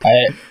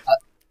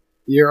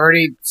 you're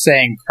already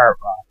saying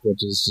krautrock,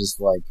 which is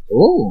just like,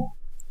 ooh.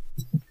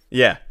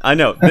 Yeah, I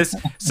know. This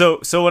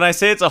so when I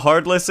say it's a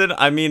hard listen,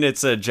 I mean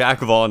it's a Jack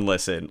Vaughn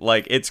listen.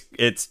 Like,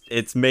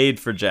 it's made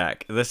for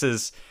Jack. This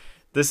is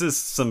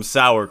some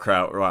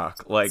sauerkraut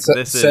rock. Like,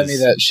 send me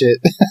that shit.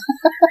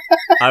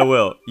 I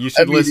will. You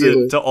should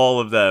listen to all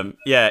of them.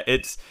 Yeah,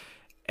 it's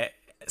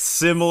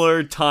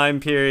similar time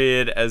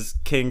period as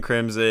King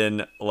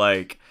Crimson.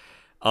 Like,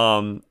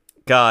 God,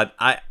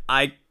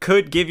 I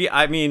could give you.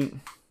 I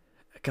mean,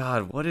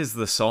 God, what is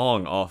the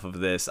song off of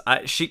this?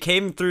 She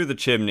Came Through the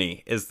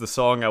Chimney is the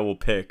song I will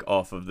pick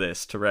off of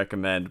this to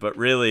recommend. But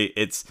really,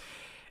 it's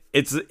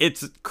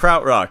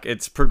krautrock.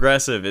 It's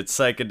progressive. It's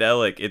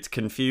psychedelic. It's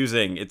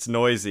confusing. It's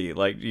noisy.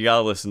 Like, you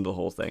gotta listen to the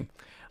whole thing.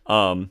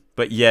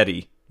 But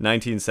Yeti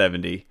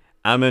 1970,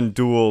 Amon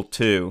Düül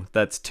 2.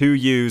 That's 2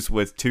 U's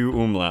with 2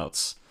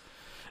 umlauts.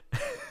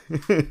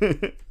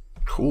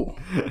 Cool.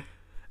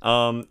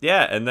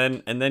 Yeah, and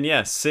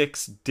then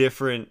 6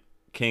 different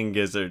King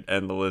Gizzard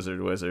and the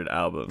Lizard Wizard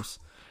albums.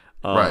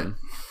 Right.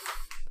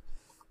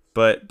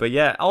 But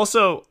yeah,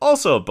 also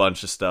a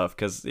bunch of stuff,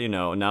 because, you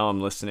know, now I'm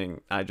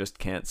listening. I just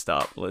can't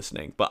stop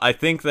listening. But I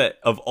think that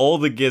of all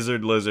the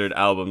Gizzard Lizard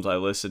albums I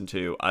listened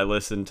to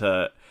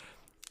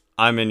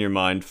I'm in Your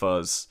Mind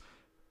Fuzz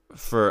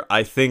for,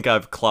 I think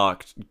I've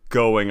clocked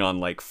going on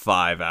like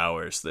 5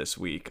 hours this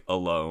week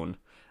alone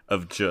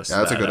of just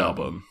that's that a good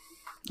album.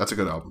 That's a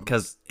good album.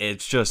 Because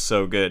it's just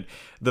so good.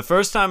 The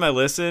first time I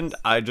listened,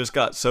 I just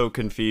got so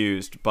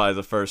confused by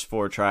the first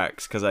 4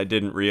 tracks because I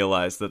didn't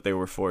realize that they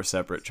were 4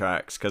 separate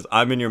tracks. Because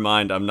I'm in Your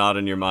Mind, I'm Not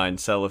in Your Mind,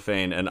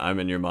 Cellophane, and I'm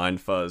in Your Mind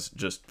Fuzz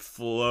just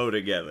flow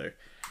together.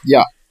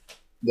 Yeah.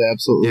 They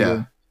absolutely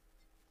do.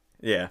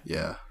 Yeah.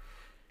 Yeah.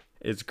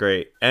 It's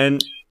great.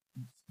 And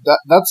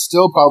that's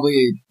still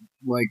probably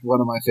like one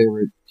of my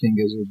favorite King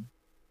Gizzard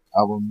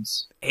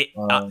albums.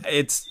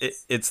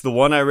 It's the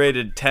one I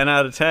rated 10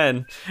 out of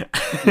 10.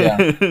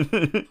 Yeah.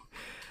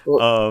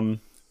 Well,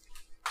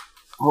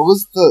 what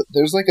was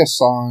there's like a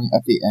song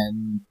at the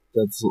end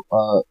that's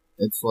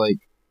it's like,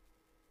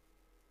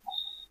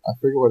 I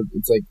forget what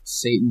it's like,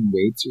 Satan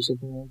Waits or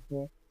something like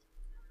that.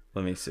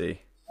 Let me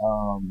see.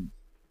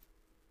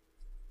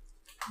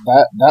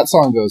 That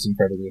song goes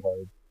incredibly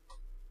hard.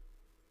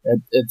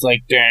 It's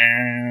like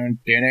down,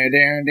 down,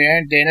 down,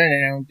 down,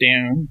 down,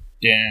 down,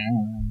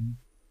 down.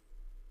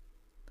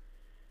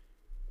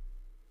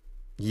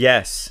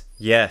 Yes,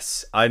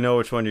 I know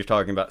which one you're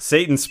talking about.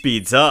 Satan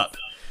speeds up.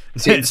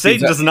 Satan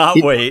does not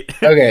wait.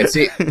 Okay,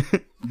 see,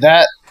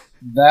 that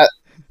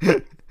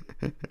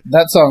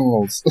song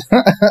rules.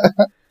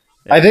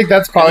 I think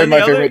that's probably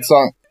my favorite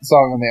song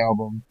on the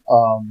album.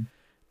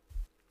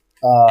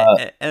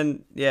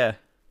 And yeah,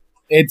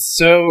 it's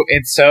so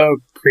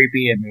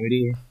creepy and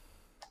moody.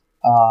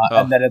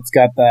 And then it's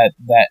got that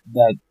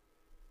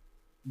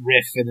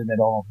riff in the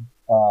middle,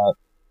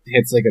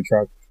 hits like a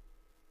truck.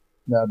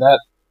 No,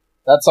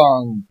 that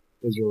song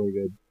is really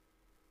good.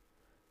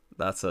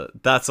 That's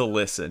a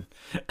listen.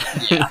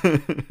 Yeah.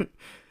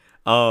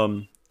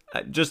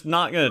 Just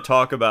not gonna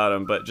talk about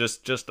them, but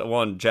just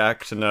want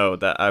Jack to know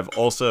that I've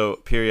also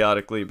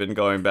periodically been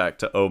going back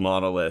to O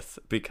Monolith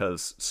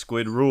because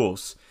Squid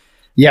rules.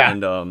 Yeah.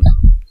 And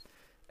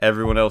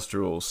everyone else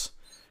rules.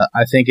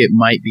 I think it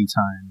might be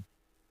time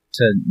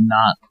to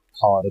not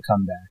call it a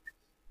comeback.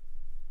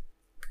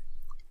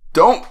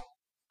 Don't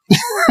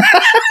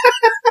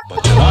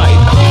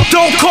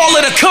call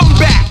it a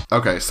comeback.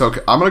 Okay, so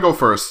I'm gonna go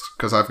first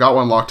because I've got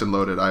one locked and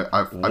loaded.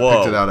 I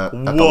picked it out at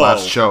the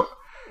last show.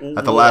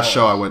 At the last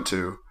show I went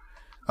to.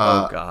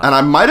 God. And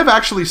I might have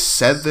actually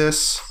said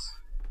this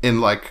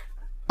in like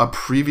a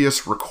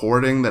previous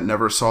recording that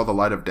never saw the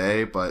light of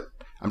day, but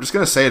I'm just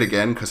gonna say it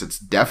again because it's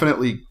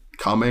definitely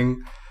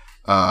coming.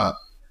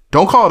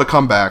 Don't call it a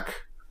comeback.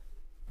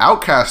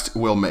 Outkast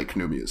will make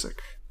new music,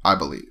 I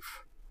believe.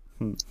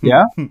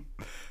 Yeah,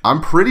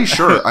 I'm pretty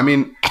sure. I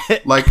mean,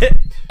 like,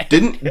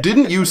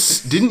 didn't you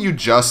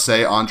just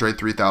say Andre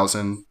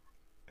 3000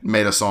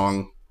 made a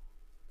song?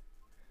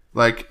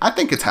 Like, I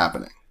think it's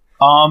happening.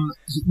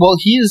 Well,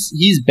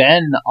 he's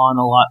been on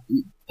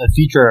a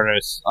feature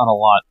artist on a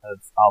lot of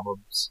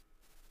albums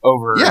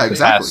over the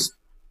past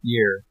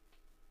year.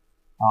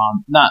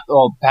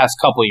 Past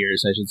couple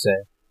years, I should say.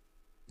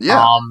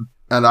 Yeah.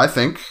 And I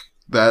think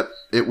that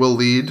it will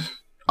lead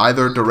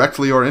either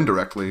directly or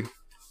indirectly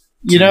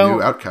to new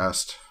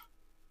Outkast.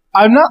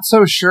 I'm not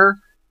so sure.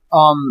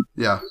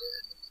 Yeah.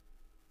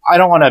 I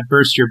don't want to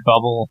burst your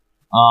bubble,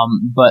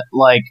 but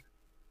like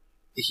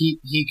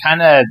he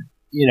kind of,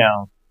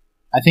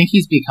 I think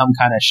he's become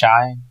kind of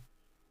shy.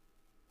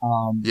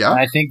 Yeah. And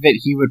I think that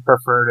he would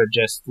prefer to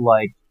just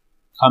like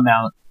come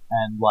out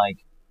and like,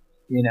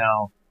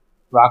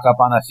 rock up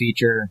on a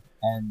feature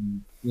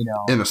and,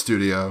 in a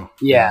studio.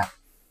 Yeah.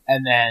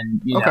 And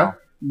then,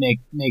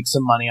 make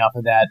some money off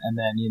of that. And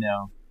then,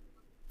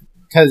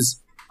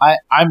 cause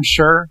I'm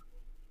sure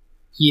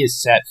he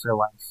is set for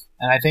life.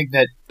 And I think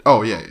that,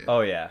 Oh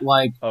yeah.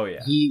 Like, oh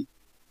yeah. He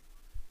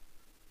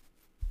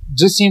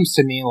just seems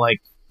to me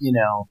like,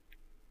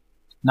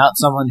 not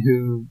someone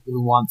who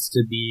wants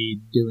to be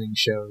doing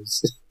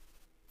shows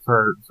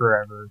for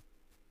forever.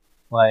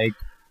 Like,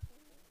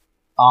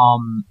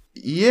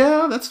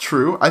 yeah, that's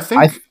true. I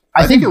think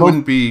it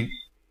wouldn't be.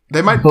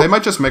 They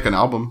might just make an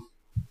album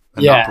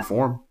and not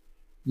perform.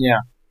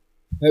 Yeah,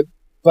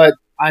 but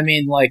I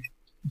mean, like,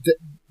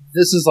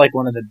 this is like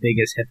one of the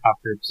biggest hip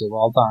hop groups of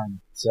all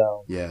time.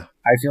 So yeah,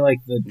 I feel like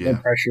the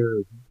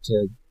pressure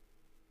to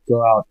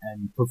go out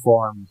and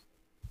perform.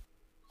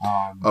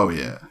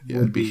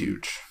 It'd be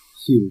huge.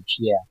 Huge,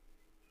 yeah.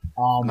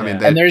 I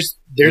mean, and there's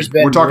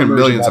been we're talking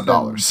millions of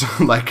dollars.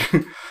 Like,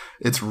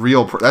 it's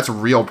real. That's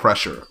real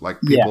pressure.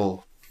 Like,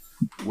 people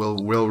will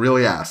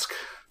really ask.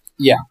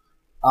 Yeah.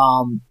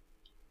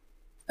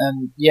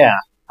 And yeah,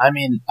 I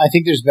mean, I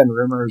think there's been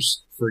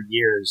rumors for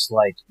years,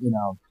 like,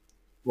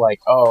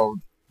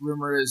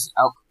 rumor is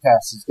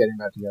Outkast is getting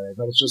back together,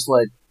 but it's just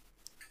like,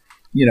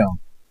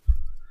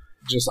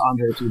 just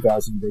Andre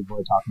 2000, Big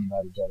Boy talking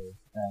about each other,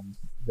 and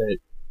that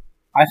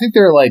I think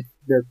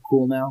they're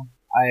cool now.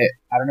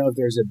 I don't know if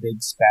there's a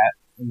big spat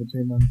in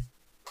between them,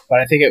 but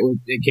I think it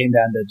came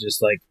down to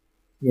just like,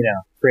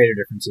 creative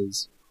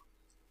differences.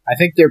 I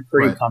think they're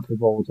pretty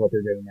comfortable with what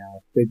they're doing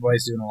now. Big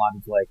Boy's doing a lot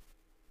of like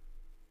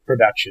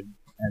production,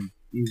 and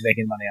he's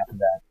making money off of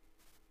that.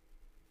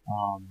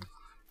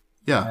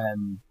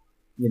 And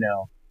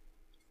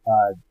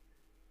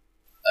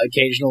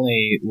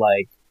occasionally,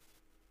 like,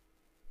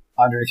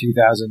 Andre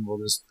 3000 will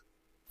just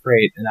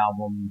create an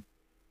album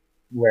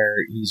where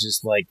he's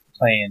just like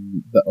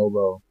playing the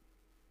oboe.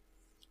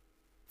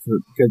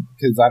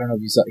 Because I don't know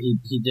if you saw,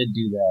 he did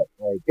do that.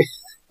 Like,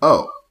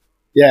 oh,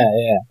 yeah.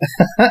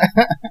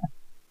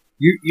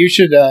 You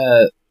should.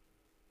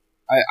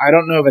 I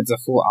don't know if it's a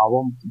full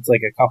album. It's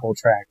like a couple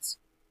tracks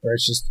where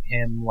it's just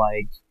him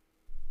like.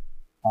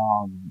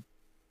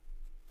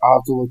 I'll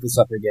have to look this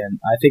up again.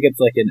 I think it's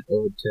like an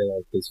ode to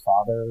like his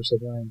father or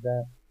something like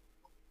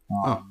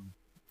that.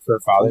 For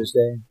Father's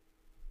Day,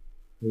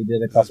 we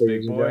did a couple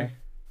years ago,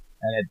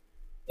 and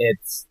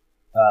it's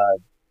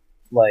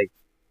like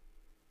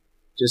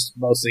just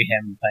mostly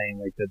him playing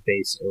like the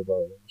bass oboe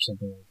or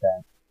something like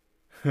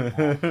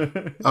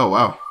that. Oh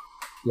wow!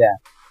 Yeah.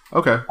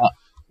 Okay.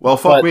 Well,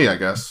 fuck me, I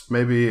guess.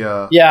 Maybe.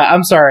 Yeah,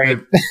 I'm sorry.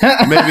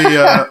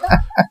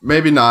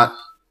 Maybe not.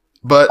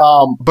 But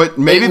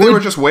maybe they were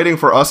just waiting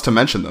for us to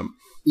mention them.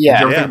 Yeah. Did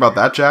you ever think about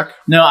that, Jack?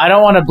 No, I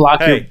don't want to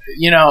block I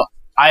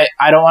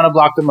don't want to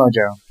block the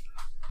mojo.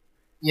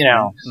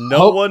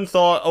 No one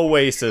thought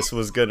Oasis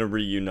was gonna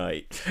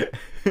reunite.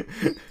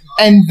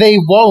 And they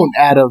won't,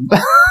 Adam.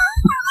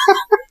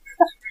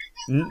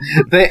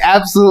 They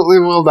absolutely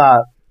will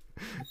not.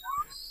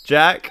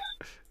 Jack,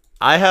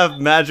 I have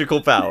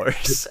magical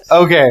powers.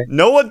 Okay.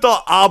 No one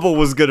thought ABBA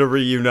was gonna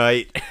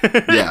reunite.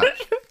 Yeah.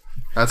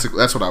 That's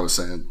what I was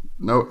saying.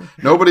 No,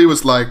 nobody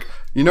was like,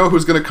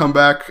 who's gonna come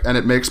back and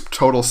it makes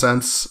total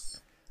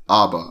sense?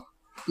 ABBA.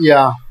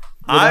 Yeah.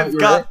 I've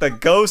got the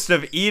ghost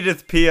of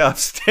Edith Piaf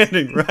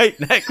standing right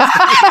next to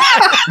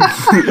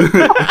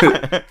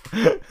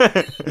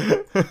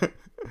me.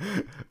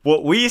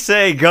 What we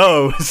say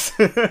goes.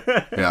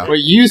 Yeah. What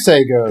you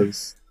say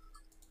goes.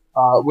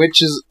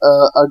 Which is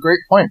a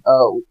great point.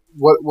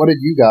 What have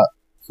you got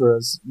for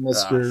us,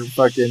 Mr.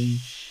 Fucking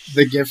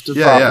The Gift of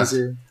Prophecy?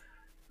 Yeah.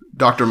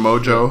 Dr.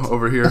 Mojo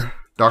over here.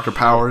 Dr.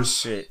 Powers.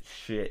 Shit.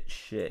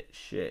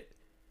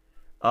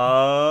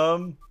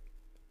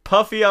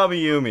 Puffy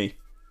Amiyumi.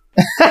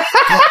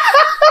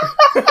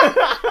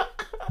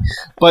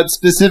 But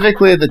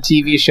specifically the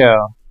TV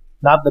show,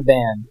 not the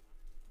band.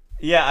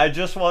 Yeah, I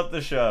just want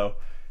the show.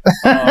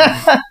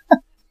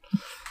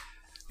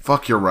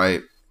 Fuck, you're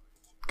right.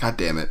 God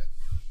damn it.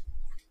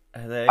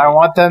 I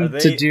want them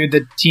to do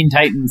the Teen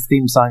Titans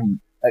theme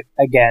song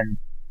again.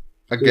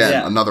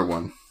 Another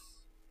one.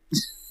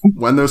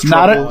 When there's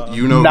trouble,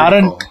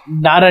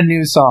 not a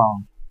new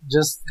song.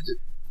 Just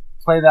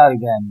play that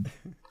again.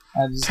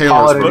 And just Taylor's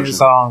call it a version. new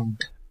song.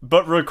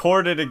 But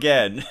record it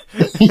again.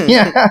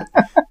 Yeah.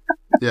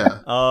 Yeah.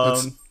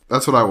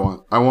 That's what I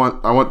want. I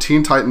want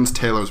Teen Titans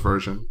Taylor's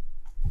version.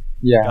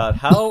 Yeah. God,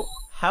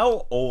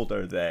 how old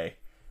are they?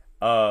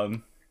 But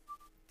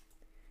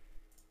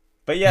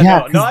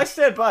yeah, no, I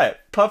stand by it.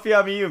 Puffy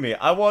Amiyumi.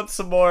 I want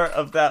some more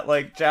of that,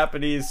 like,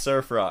 Japanese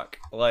surf rock.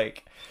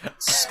 Like,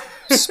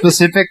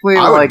 specifically,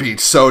 I like would be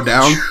so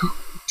down.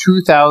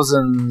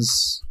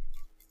 2000s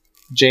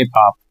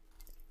J-pop,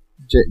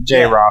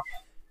 J-rock.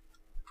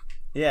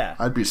 Yeah.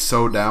 I'd be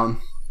so down.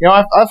 You know,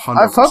 I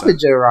fuck 100%. with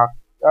J-rock.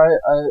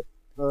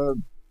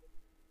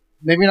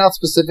 Maybe not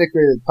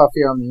specifically the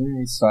Puffy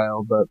Amiyumi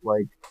style, but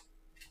like,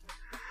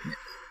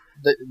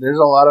 there's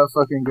a lot of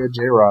fucking good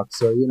J-rock.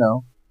 So you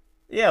know.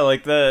 Yeah,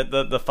 like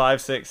the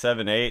 5, 6,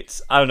 7,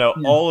 8s. I don't know.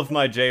 Yeah. All of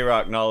my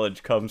J-rock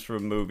knowledge comes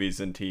from movies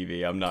and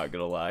TV. I'm not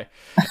gonna lie.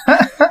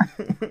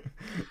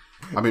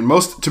 I mean,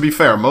 to be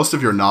fair, most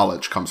of your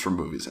knowledge comes from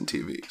movies and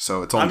TV,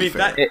 so it's only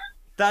fair.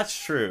 That's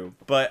true,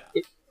 but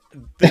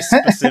this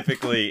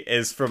specifically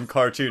is from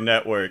Cartoon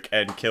Network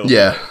and Kill Bill,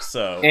 Yeah.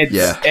 so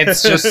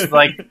It's just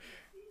like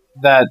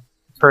that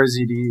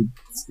Percy D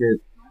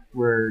skit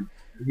where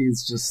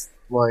he's just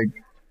like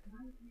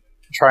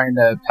trying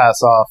to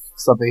pass off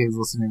something he's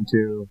listening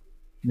to,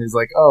 and he's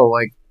like, "Oh,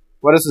 like,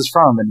 what is this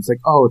from?" And it's like,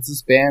 "Oh, it's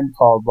this band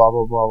called blah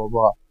blah blah blah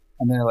blah."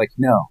 And they're like,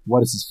 "No,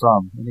 what is this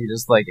from?" And he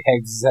just like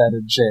hangs his head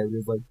and shit.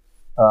 He's like,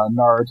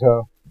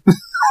 "Naruto."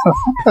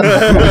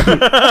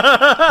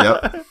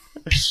 Yep.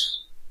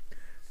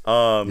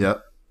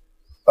 Yep.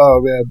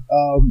 Oh man.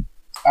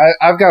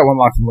 I've got one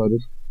locked and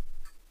loaded.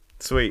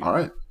 Sweet. All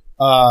right.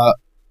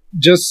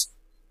 Just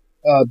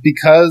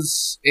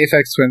because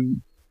Aphex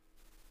Twin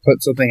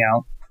put something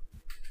out,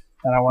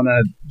 and I want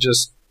to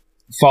just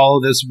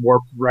follow this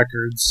Warp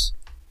Records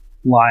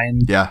line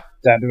Yeah.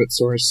 down to its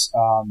source.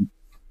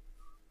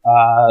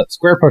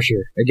 Square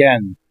Pusher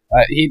again.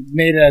 He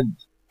made an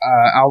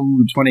album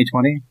in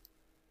 2020.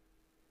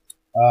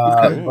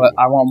 But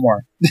I want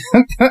more.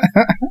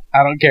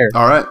 I don't care.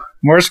 All right.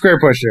 More Square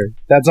Pusher.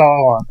 That's all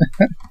I want.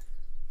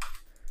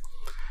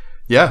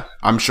 Yeah,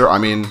 I'm sure. I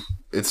mean,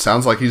 it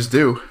sounds like he's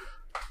due.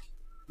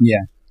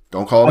 Yeah.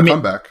 Don't call it a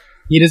comeback.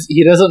 He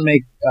doesn't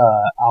make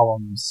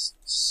albums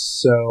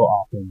so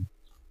often.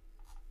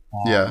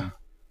 Yeah.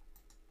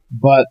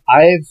 But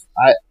I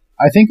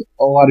think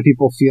a lot of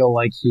people feel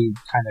like he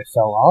kind of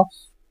fell off.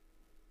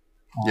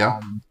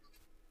 Yeah.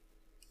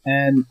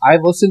 And I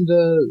listened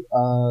to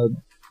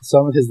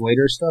some of his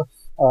later stuff,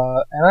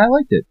 and I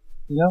liked it.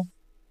 You know,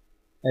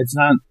 it's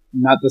not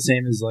the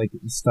same as like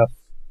stuff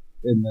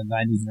in the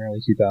 90s and early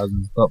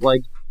 2000s, but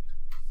like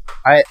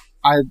I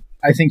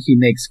think he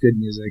makes good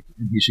music,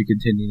 and he should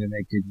continue to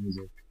make good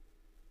music.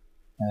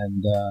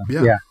 And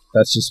yeah,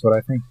 that's just what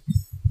I think.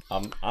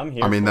 I'm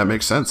here. I mean, that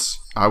makes sense.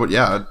 I would.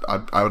 Yeah,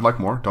 I would like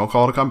more. Don't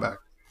call it a comeback.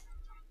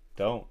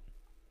 Don't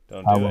do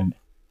I it. won't.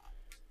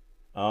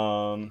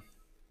 All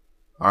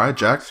right,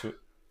 Jack.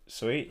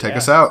 Sweet. Take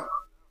us out.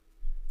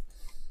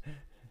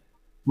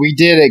 We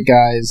did it,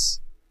 guys.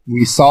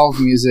 We solved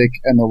music,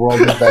 and the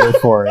world is better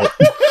for it.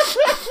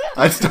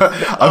 I'm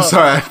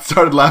sorry. I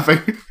started laughing.